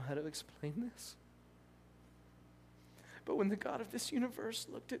sisters, I don't know how to explain this, but when the God of this universe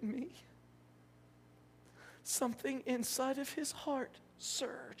looked at me, something inside of his heart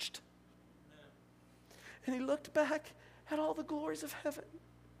surged. And he looked back at all the glories of heaven,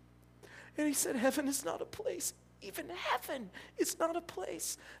 and he said, heaven is not a place, even heaven is not a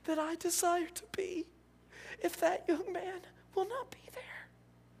place that I desire to be if that young man will not be there.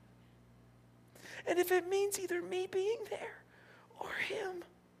 And if it means either me being there or him,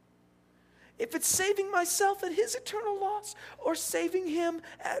 if it's saving myself at his eternal loss or saving him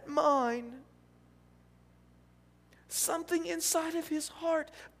at mine, something inside of his heart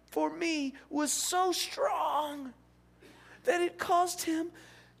for me was so strong that it caused him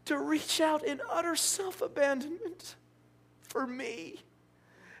to reach out in utter self-abandonment for me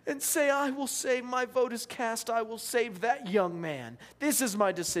and say, I will save, my vote is cast, I will save that young man. This is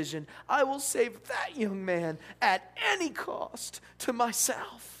my decision. I will save that young man at any cost to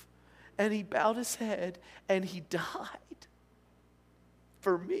myself. And he bowed his head and he died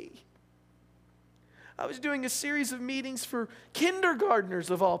for me. I was doing a series of meetings for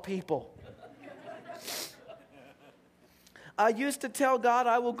kindergartners of all people. I used to tell God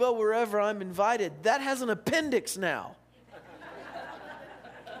I will go wherever I'm invited. That has an appendix now.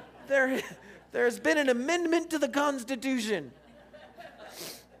 There has been an amendment to the Constitution.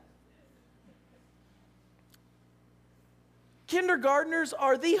 Kindergartners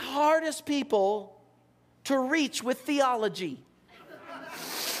are the hardest people to reach with theology.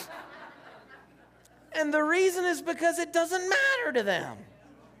 And the reason is because it doesn't matter to them.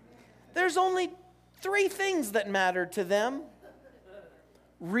 There's only 3 things that matter to them: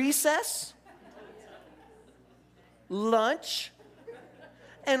 recess, lunch,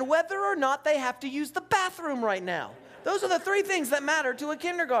 and whether or not they have to use the bathroom right now. Those are the 3 things that matter to a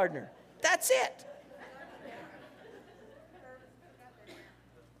kindergartner. That's it.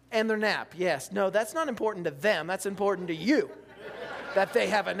 And their nap, yes. No, that's not important to them. That's important to you, that they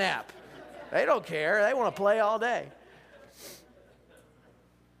have a nap. They don't care. They want to play all day.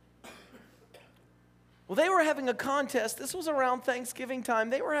 Well, they were having a contest. This was around Thanksgiving time.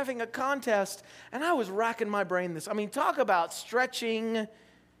 They were having a contest, and I was racking my brain this. I mean, talk about stretching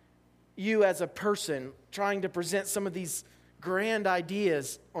you as a person, trying to present some of these grand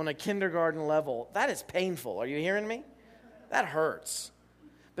ideas on a kindergarten level. That is painful. Are you hearing me? That hurts.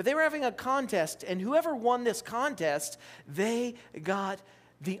 But they were having a contest, and whoever won this contest, they got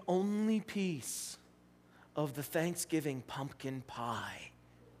the only piece of the Thanksgiving pumpkin pie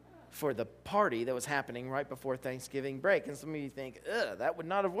for the party that was happening right before Thanksgiving break. And some of you think, that would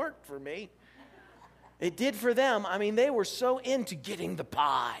not have worked for me. It did for them. I mean, they were so into getting the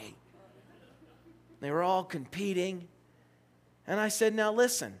pie. They were all competing. And I said, now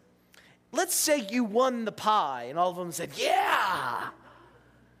listen, let's say you won the pie. And all of them said, yeah.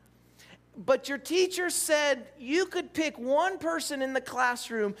 But your teacher said you could pick one person in the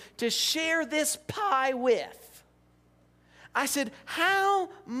classroom to share this pie with. I said, how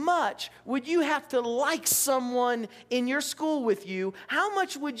much would you have to like someone in your school with you? How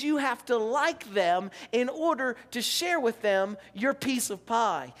much would you have to like them in order to share with them your piece of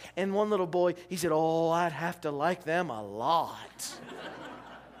pie? And one little boy, he said, I'd have to like them a lot.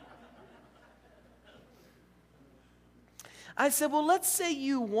 I said, well, let's say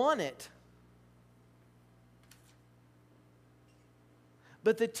you won it.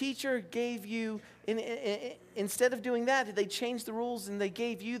 But the teacher gave you, instead of doing that, they changed the rules and they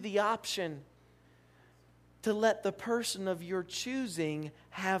gave you the option to let the person of your choosing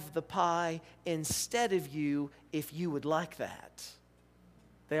have the pie instead of you if you would like that.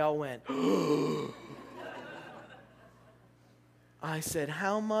 They all went, I said,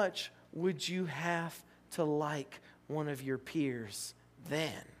 how much would you have to like one of your peers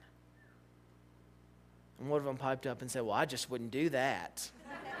then? And one of them piped up and said, well, I just wouldn't do that.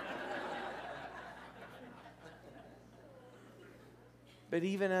 But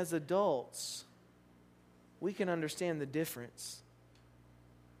even as adults, we can understand the difference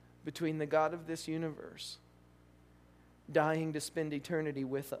between the God of this universe dying to spend eternity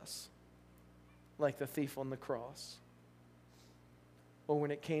with us, like the thief on the cross, or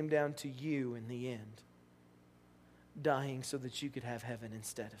when it came down to you in the end, dying so that you could have heaven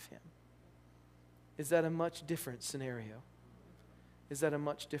instead of him. Is that a much different scenario? Is that a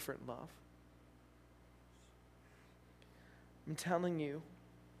much different love? I'm telling you,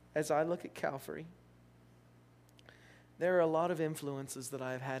 as I look at Calvary, there are a lot of influences that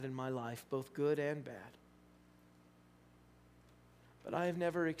I have had in my life, both good and bad. But I have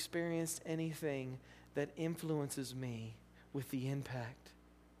never experienced anything that influences me with the impact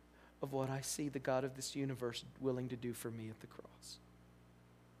of what I see the God of this universe willing to do for me at the cross.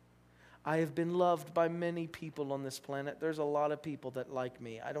 I have been loved by many people on this planet. There's a lot of people that like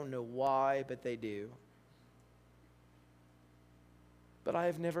me. I don't know why, but they do. But I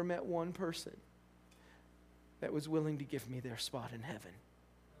have never met one person that was willing to give me their spot in heaven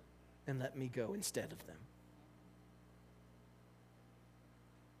and let me go instead of them.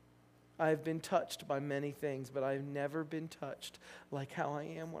 I have been touched by many things, but I've never been touched like how I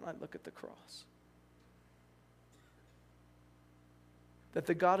am when I look at the cross. That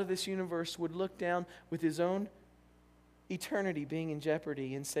the God of this universe would look down with his own eternity being in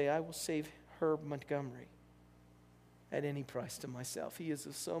jeopardy and say, I will save Herb Montgomery at any price to myself. He is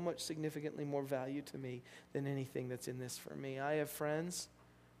of so much significantly more value to me than anything that's in this for me. I have friends.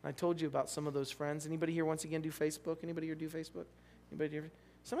 I told you about some of those friends. Anybody here once again do Facebook? Anybody here do Facebook? Anybody here?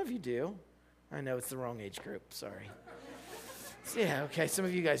 Some of you do. I know it's the wrong age group. Sorry. Yeah, okay. Some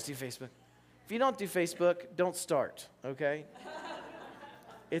of you guys do Facebook. If you don't do Facebook, don't start, okay?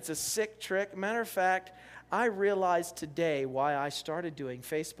 It's a sick trick. Matter of fact, I realized today why I started doing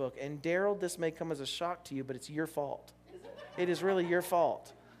Facebook. And Daryl, this may come as a shock to you, but it's your fault. It is really your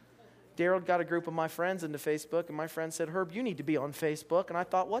fault. Daryl got a group of my friends into Facebook, and my friend said, Herb, you need to be on Facebook. And I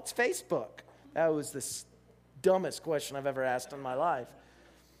thought, what's Facebook? That was the dumbest question I've ever asked in my life.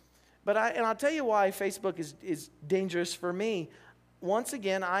 But I'll tell you why Facebook is dangerous for me. Once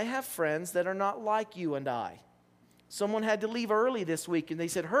again, I have friends that are not like you and I. Someone had to leave early this week, and they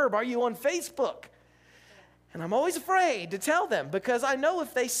said, Herb, are you on Facebook? And I'm always afraid to tell them because I know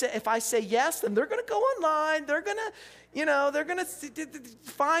if I say yes, then they're going to go online. They're going to,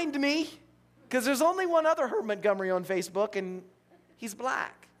 find me because there's only one other Herb Montgomery on Facebook, and he's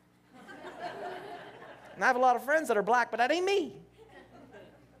black. And I have a lot of friends that are black, but that ain't me.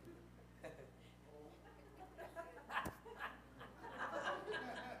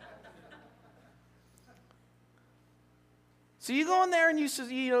 So you go in there and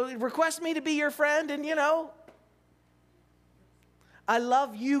you request me to be your friend, and I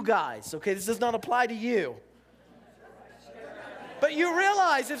love you guys, okay? This does not apply to you. But you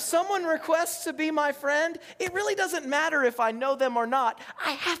realize if someone requests to be my friend, it really doesn't matter if I know them or not.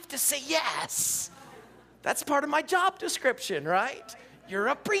 I have to say yes. That's part of my job description, right? You're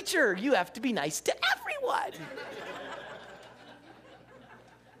a preacher. You have to be nice to everyone.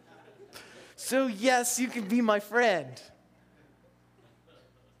 So yes, you can be my friend.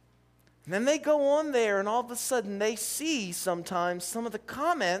 And then they go on there, and all of a sudden they see sometimes some of the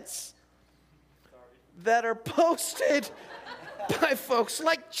comments that are posted by folks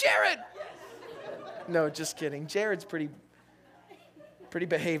like Jared. No, just kidding. Jared's pretty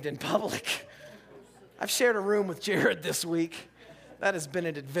behaved in public. I've shared a room with Jared this week. That has been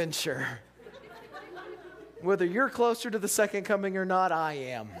an adventure. Whether you're closer to the second coming or not, I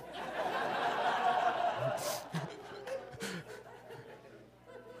am.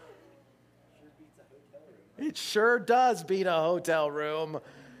 It sure does beat a hotel room.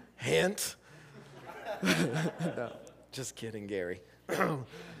 Hint. No, just kidding, Gary.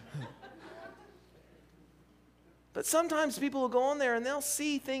 But sometimes people will go on there and they'll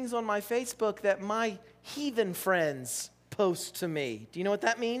see things on my Facebook that my heathen friends post to me. Do you know what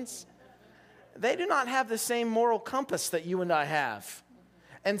that means? They do not have the same moral compass that you and I have.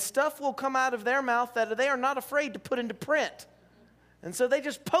 And stuff will come out of their mouth that they are not afraid to put into print. And so they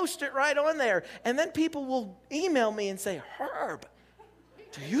just post it right on there. And then people will email me and say, Herb,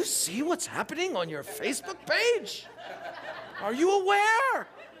 do you see what's happening on your Facebook page? Are you aware?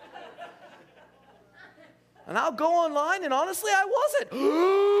 And I'll go online, and honestly, I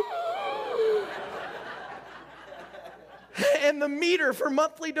wasn't. And the meter for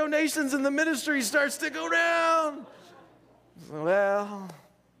monthly donations in the ministry starts to go down. Well,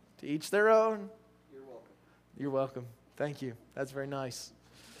 to each their own. You're welcome. You're welcome. Thank you. That's very nice.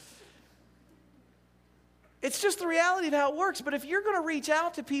 It's just the reality of how it works. But if you're going to reach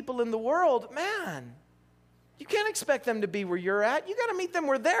out to people in the world, man, You can't expect them to be where you're at. You got to meet them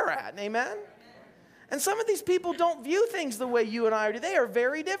where they're at. Amen? And some of these people don't view things the way you and I do. They are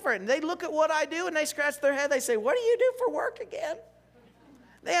very different. They look at what I do and they scratch their head. They say, what do you do for work again?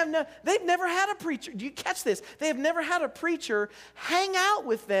 They've never had a preacher. Do you catch this? They have never had a preacher hang out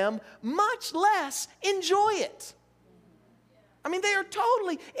with them, much less enjoy it. I mean,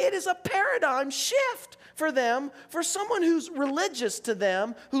 it is a paradigm shift for them, for someone who's religious to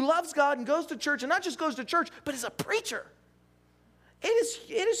them, who loves God and goes to church, and not just goes to church, but is a preacher. It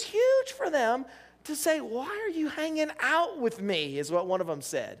is huge for them to say, why are you hanging out with me, is what one of them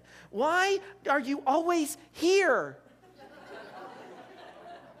said. Why are you always here?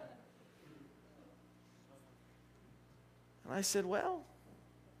 And I said, well,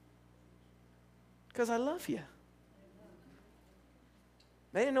 because I love you.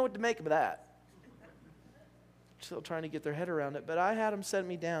 They didn't know what to make of that. Still trying to get their head around it. But I had them set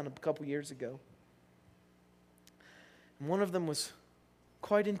me down a couple years ago. And one of them was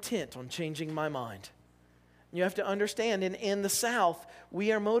quite intent on changing my mind. You have to understand, in the South,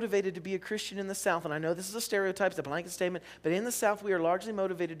 we are motivated to be a Christian in the South. And I know this is a stereotype, it's a blanket statement, but in the South, we are largely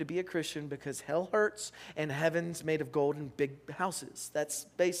motivated to be a Christian because hell hurts and heaven's made of gold and big houses. That's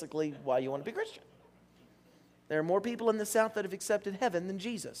basically why you want to be Christian. There are more people in the South that have accepted heaven than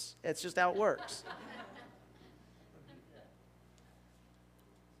Jesus. It's just how it works.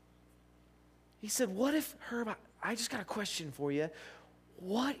 He said, what if, Herb, I just got a question for you.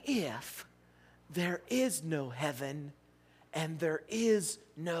 What if there is no heaven and there is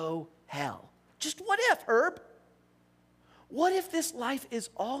no hell? Just what if, Herb? What if this life is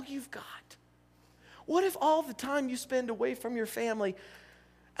all you've got? What if all the time you spend away from your family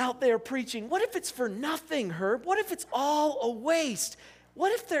out there preaching, what if it's for nothing, Herb? What if it's all a waste?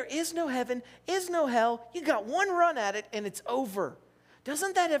 What if there is no heaven, is no hell, you got one run at it and it's over?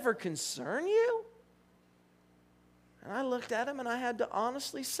 Doesn't that ever concern you? And I looked at him and I had to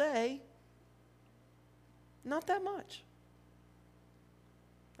honestly say, not that much.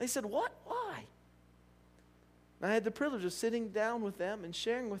 They said, what? Why? And I had the privilege of sitting down with them and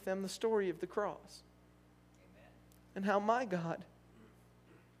sharing with them the story of the cross. Amen. And how my God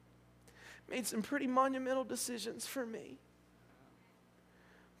made some pretty monumental decisions for me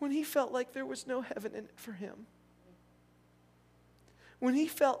when he felt like there was no heaven in it for him. When he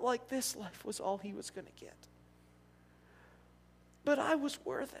felt like this life was all he was going to get. But I was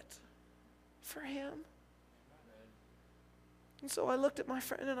worth it for him. And so I looked at my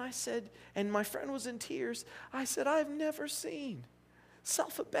friend and I said, and my friend was in tears, I said, I've never seen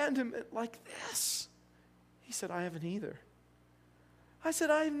self-abandonment like this. He said, I haven't either. I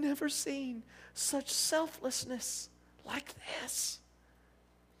said, I've never seen such selflessness like this.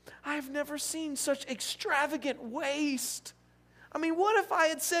 I've never seen such extravagant waste. I mean, what if I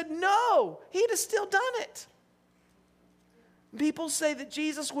had said no? He'd have still done it. People say that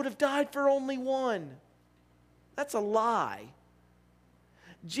Jesus would have died for only one. That's a lie.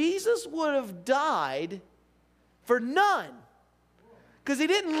 Jesus would have died for none. Because he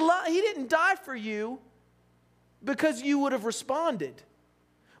didn't die for you because you would have responded.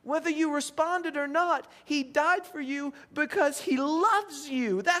 Whether you responded or not, he died for you because he loves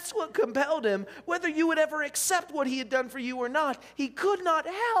you. That's what compelled him. Whether you would ever accept what he had done for you or not, he could not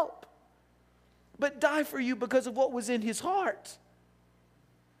help but die for you because of what was in his heart.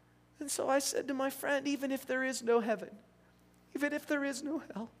 And so I said to my friend, even if there is no heaven, even if there is no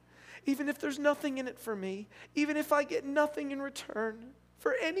hell, even if there's nothing in it for me, even if I get nothing in return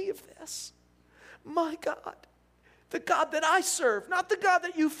for any of this, my God, the God that I serve, not the God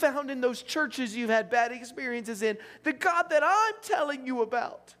that you found in those churches you've had bad experiences in, the God that I'm telling you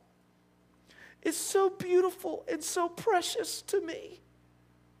about is so beautiful and so precious to me.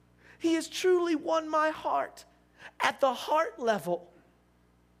 He has truly won my heart at the heart level.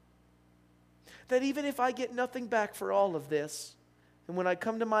 That even if I get nothing back for all of this, and when I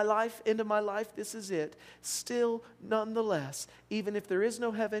come to my life, into my life, this is it. Still, nonetheless, even if there is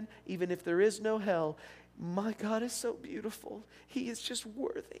no heaven, even if there is no hell, my God is so beautiful. He is just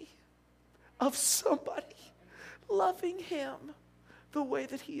worthy of somebody loving him the way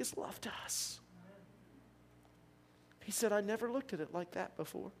that he has loved us. He said, I never looked at it like that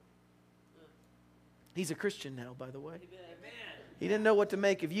before. He's a Christian now, by the way. Amen. He didn't know what to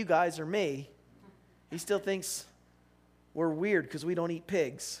make of you guys or me. He still thinks we're weird because we don't eat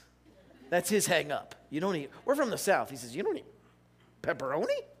pigs. That's his hang up. You don't eat. We're from the South. He says, you don't eat pepperoni?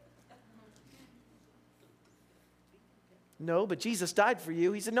 No, but Jesus died for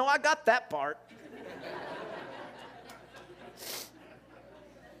you. He said, no, I got that part.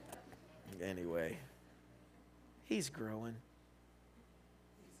 Anyway, he's growing.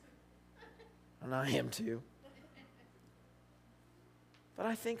 And I am too. But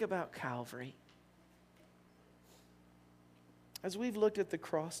I think about Calvary. As we've looked at the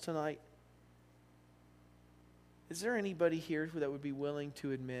cross tonight, is there anybody here that would be willing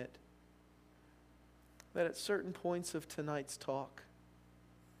to admit that at certain points of tonight's talk,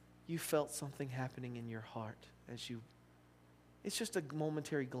 you felt something happening in your heart it's just a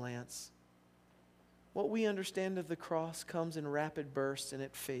momentary glance. What we understand of the cross comes in rapid bursts and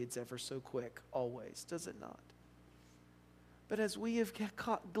it fades ever so quick, always, does it not? But as we have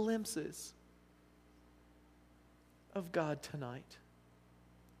caught glimpses of God tonight,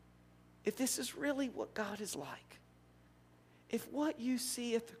 if this is really what God is like, if what you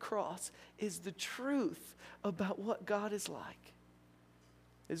see at the cross is the truth about what God is like,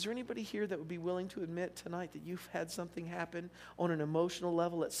 is there anybody here that would be willing to admit tonight that you've had something happen on an emotional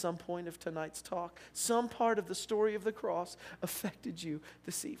level at some point of tonight's talk? Some part of the story of the cross affected you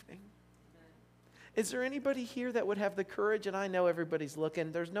this evening. Is there anybody here that would have the courage, and I know everybody's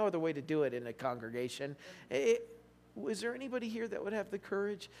looking, there's no other way to do it in a congregation. Is there anybody here that would have the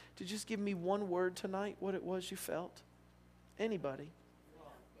courage to just give me one word tonight, what it was you felt? Anybody?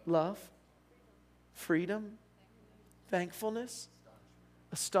 Love? Freedom? Thankfulness?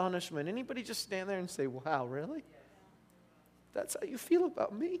 Astonishment. Anybody just stand there and say, wow, really? That's how you feel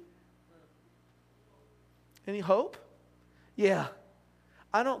about me? Any hope? Yeah.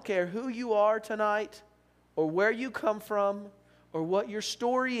 I don't care who you are tonight or where you come from or what your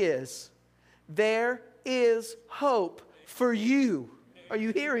story is. There is hope for you. Are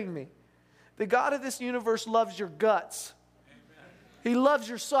you hearing me? The God of this universe loves your guts. He loves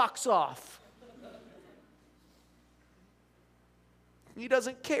your socks off. He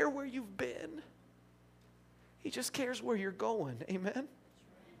doesn't care where you've been. He just cares where you're going. Amen?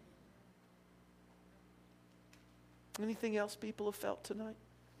 Anything else people have felt tonight?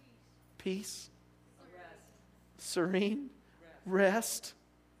 Peace? Serene? Rest?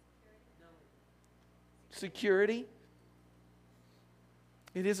 Security?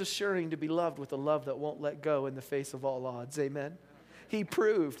 It is assuring to be loved with a love that won't let go in the face of all odds. Amen? He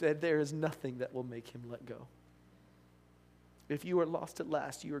proved that there is nothing that will make him let go. If you are lost at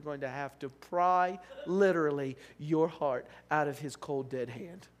last, you are going to have to pry, literally, your heart out of his cold, dead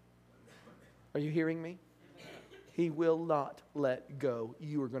hand. Are you hearing me? He will not let go.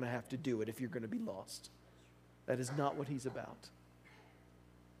 You are going to have to do it if you're going to be lost. That is not what he's about.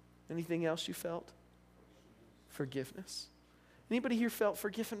 Anything else you felt? Forgiveness. Anybody here felt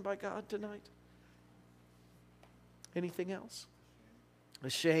forgiven by God tonight? Anything else?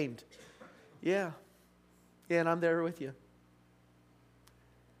 Ashamed. Yeah. Yeah, and I'm there with you.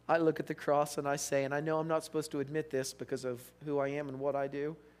 I look at the cross and I say, and I know I'm not supposed to admit this because of who I am and what I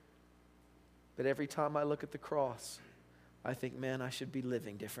do, but every time I look at the cross, I think, man, I should be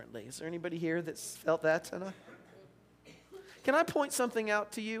living differently. Is there anybody here that's felt that tonight? Can I point something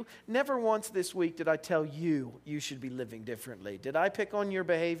out to you? Never once this week did I tell you should be living differently. Did I pick on your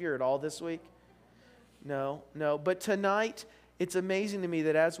behavior at all this week? No. But tonight, it's amazing to me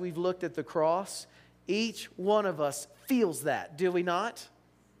that as we've looked at the cross, each one of us feels that. Do we not?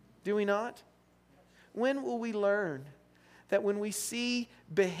 Do we not? When will we learn that when we see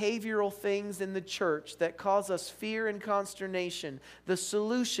behavioral things in the church that cause us fear and consternation, the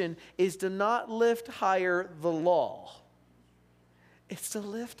solution is to not lift higher the law. It's to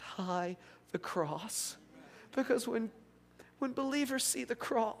lift high the cross. Because when believers see the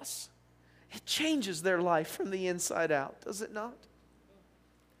cross, it changes their life from the inside out, does it not?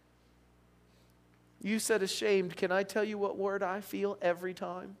 You said ashamed. Can I tell you what word I feel every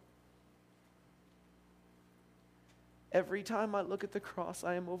time? Every time I look at the cross,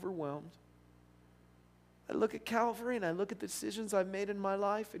 I am overwhelmed. I look at Calvary and I look at the decisions I've made in my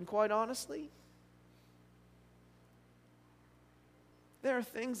life, and quite honestly, there are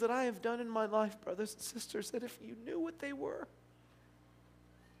things that I have done in my life, brothers and sisters, that if you knew what they were,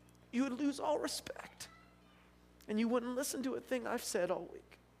 you would lose all respect. And you wouldn't listen to a thing I've said all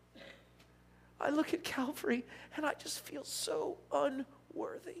week. I look at Calvary and I just feel so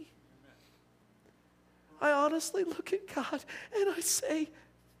unworthy. I honestly look at God and I say,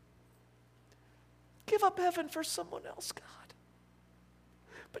 give up heaven for someone else, God.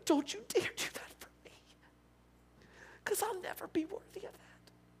 But don't you dare do that for me. Because I'll never be worthy of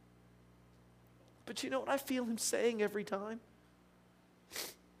that. But you know what I feel him saying every time?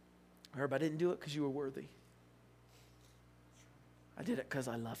 Herb, I didn't do it because you were worthy. I did it because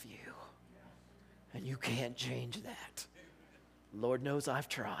I love you. And you can't change that. Lord knows I've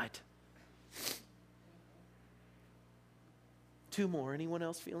tried. 2 more. Anyone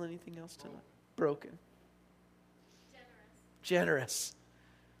else feel anything else tonight? Broken. Generous.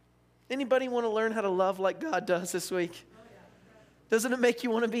 Anybody want to learn how to love like God does this week? Doesn't it make you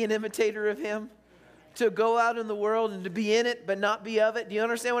want to be an imitator of him? To go out in the world and to be in it but not be of it. Do you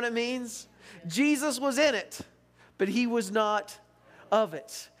understand what it means? Jesus was in it, but he was not of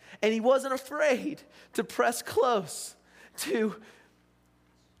it. And he wasn't afraid to press close to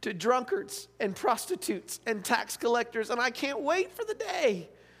drunkards and prostitutes and tax collectors. And I can't wait for the day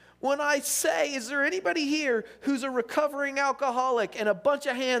when I say, is there anybody here who's a recovering alcoholic? And a bunch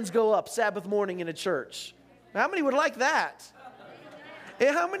of hands go up Sabbath morning in a church. How many would like that?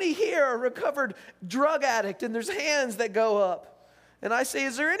 And how many here are a recovered drug addict and there's hands that go up? And I say,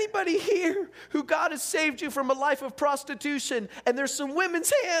 is there anybody here who God has saved you from a life of prostitution? And there's some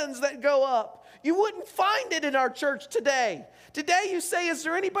women's hands that go up. You wouldn't find it in our church today. Today you say, is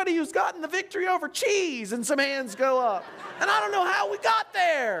there anybody who's gotten the victory over cheese? And some hands go up. And I don't know how we got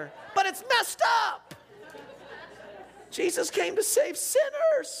there, but it's messed up. Jesus came to save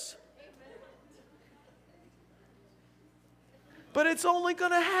sinners. But it's only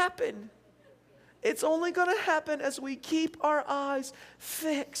going to happen. It's only going to happen as we keep our eyes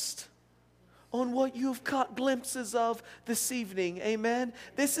fixed on what you've caught glimpses of this evening. Amen?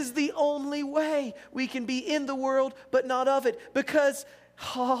 This is the only way we can be in the world but not of it. Because,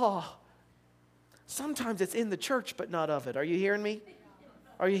 sometimes it's in the church but not of it. Are you hearing me?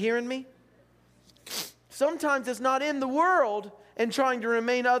 Are you hearing me? Sometimes it's not in the world and trying to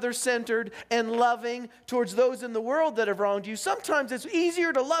remain other-centered and loving towards those in the world that have wronged you. Sometimes it's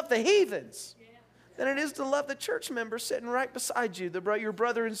easier to love the heathens than it is to love the church member sitting right beside you, your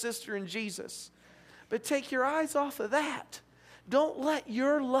brother and sister in Jesus. But take your eyes off of that. Don't let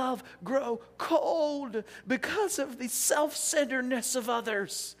your love grow cold because of the self-centeredness of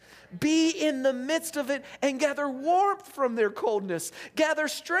others. Be in the midst of it and gather warmth from their coldness. Gather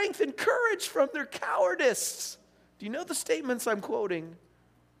strength and courage from their cowardice. Do you know the statements I'm quoting?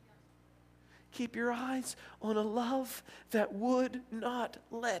 Keep your eyes on a love that would not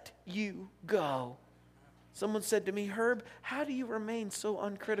let you go. Someone said to me, Herb, how do you remain so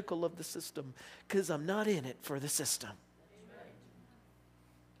uncritical of the system? Because I'm not in it for the system.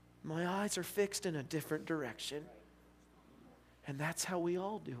 My eyes are fixed in a different direction. And that's how we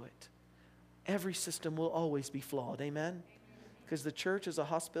all do it. Every system will always be flawed. Amen? Because the church is a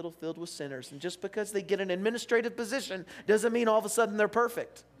hospital filled with sinners. And just because they get an administrative position doesn't mean all of a sudden they're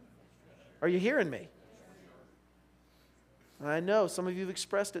perfect. Are you hearing me? I know some of you have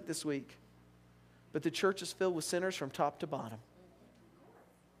expressed it this week. But the church is filled with sinners from top to bottom.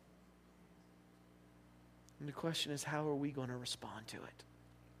 And the question is, how are we going to respond to it?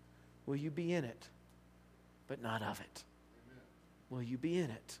 Will you be in it, but not of it? Will you be in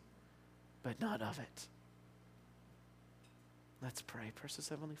it, but not of it? Let's pray. Precious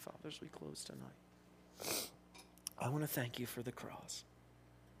Heavenly Father, as we close tonight, I want to thank you for the cross.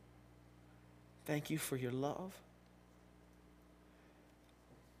 Thank you for your love.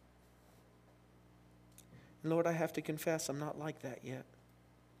 Lord, I have to confess I'm not like that yet.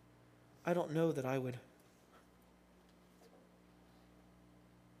 I don't know that I would.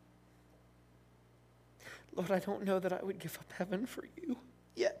 Lord, I don't know that I would give up heaven for you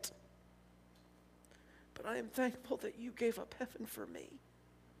yet. But I am thankful that you gave up heaven for me.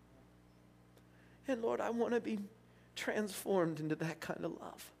 And Lord, I want to be transformed into that kind of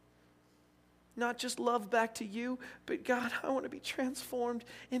love. Not just love back to you, but God, I want to be transformed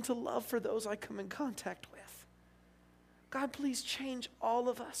into love for those I come in contact with. God, please change all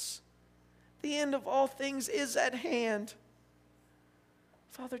of us. The end of all things is at hand.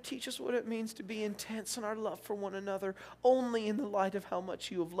 Father, teach us what it means to be intense in our love for one another, only in the light of how much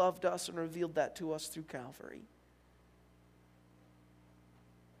you have loved us and revealed that to us through Calvary.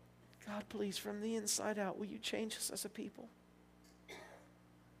 God, please, from the inside out, will you change us as a people?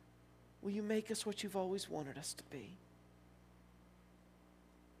 Will you make us what you've always wanted us to be?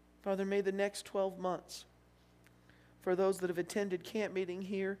 Father, may the next 12 months, for those that have attended camp meeting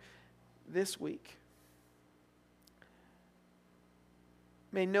here this week,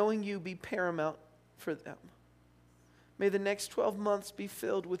 may knowing you be paramount for them. May the next 12 months be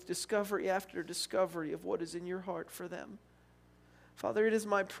filled with discovery after discovery of what is in your heart for them. Father, it is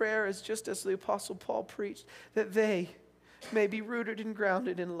my prayer, as just as the Apostle Paul preached, that they may be rooted and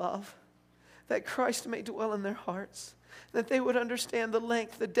grounded in love, that Christ may dwell in their hearts, that they would understand the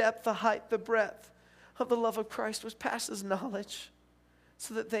length, the depth, the height, the breadth of the love of Christ, which passes knowledge,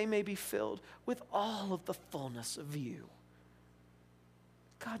 so that they may be filled with all of the fullness of you.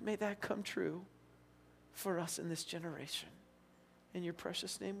 God, may that come true for us in this generation. In your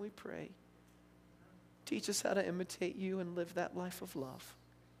precious name we pray. Teach us how to imitate you and live that life of love.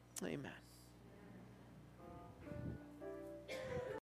 Amen.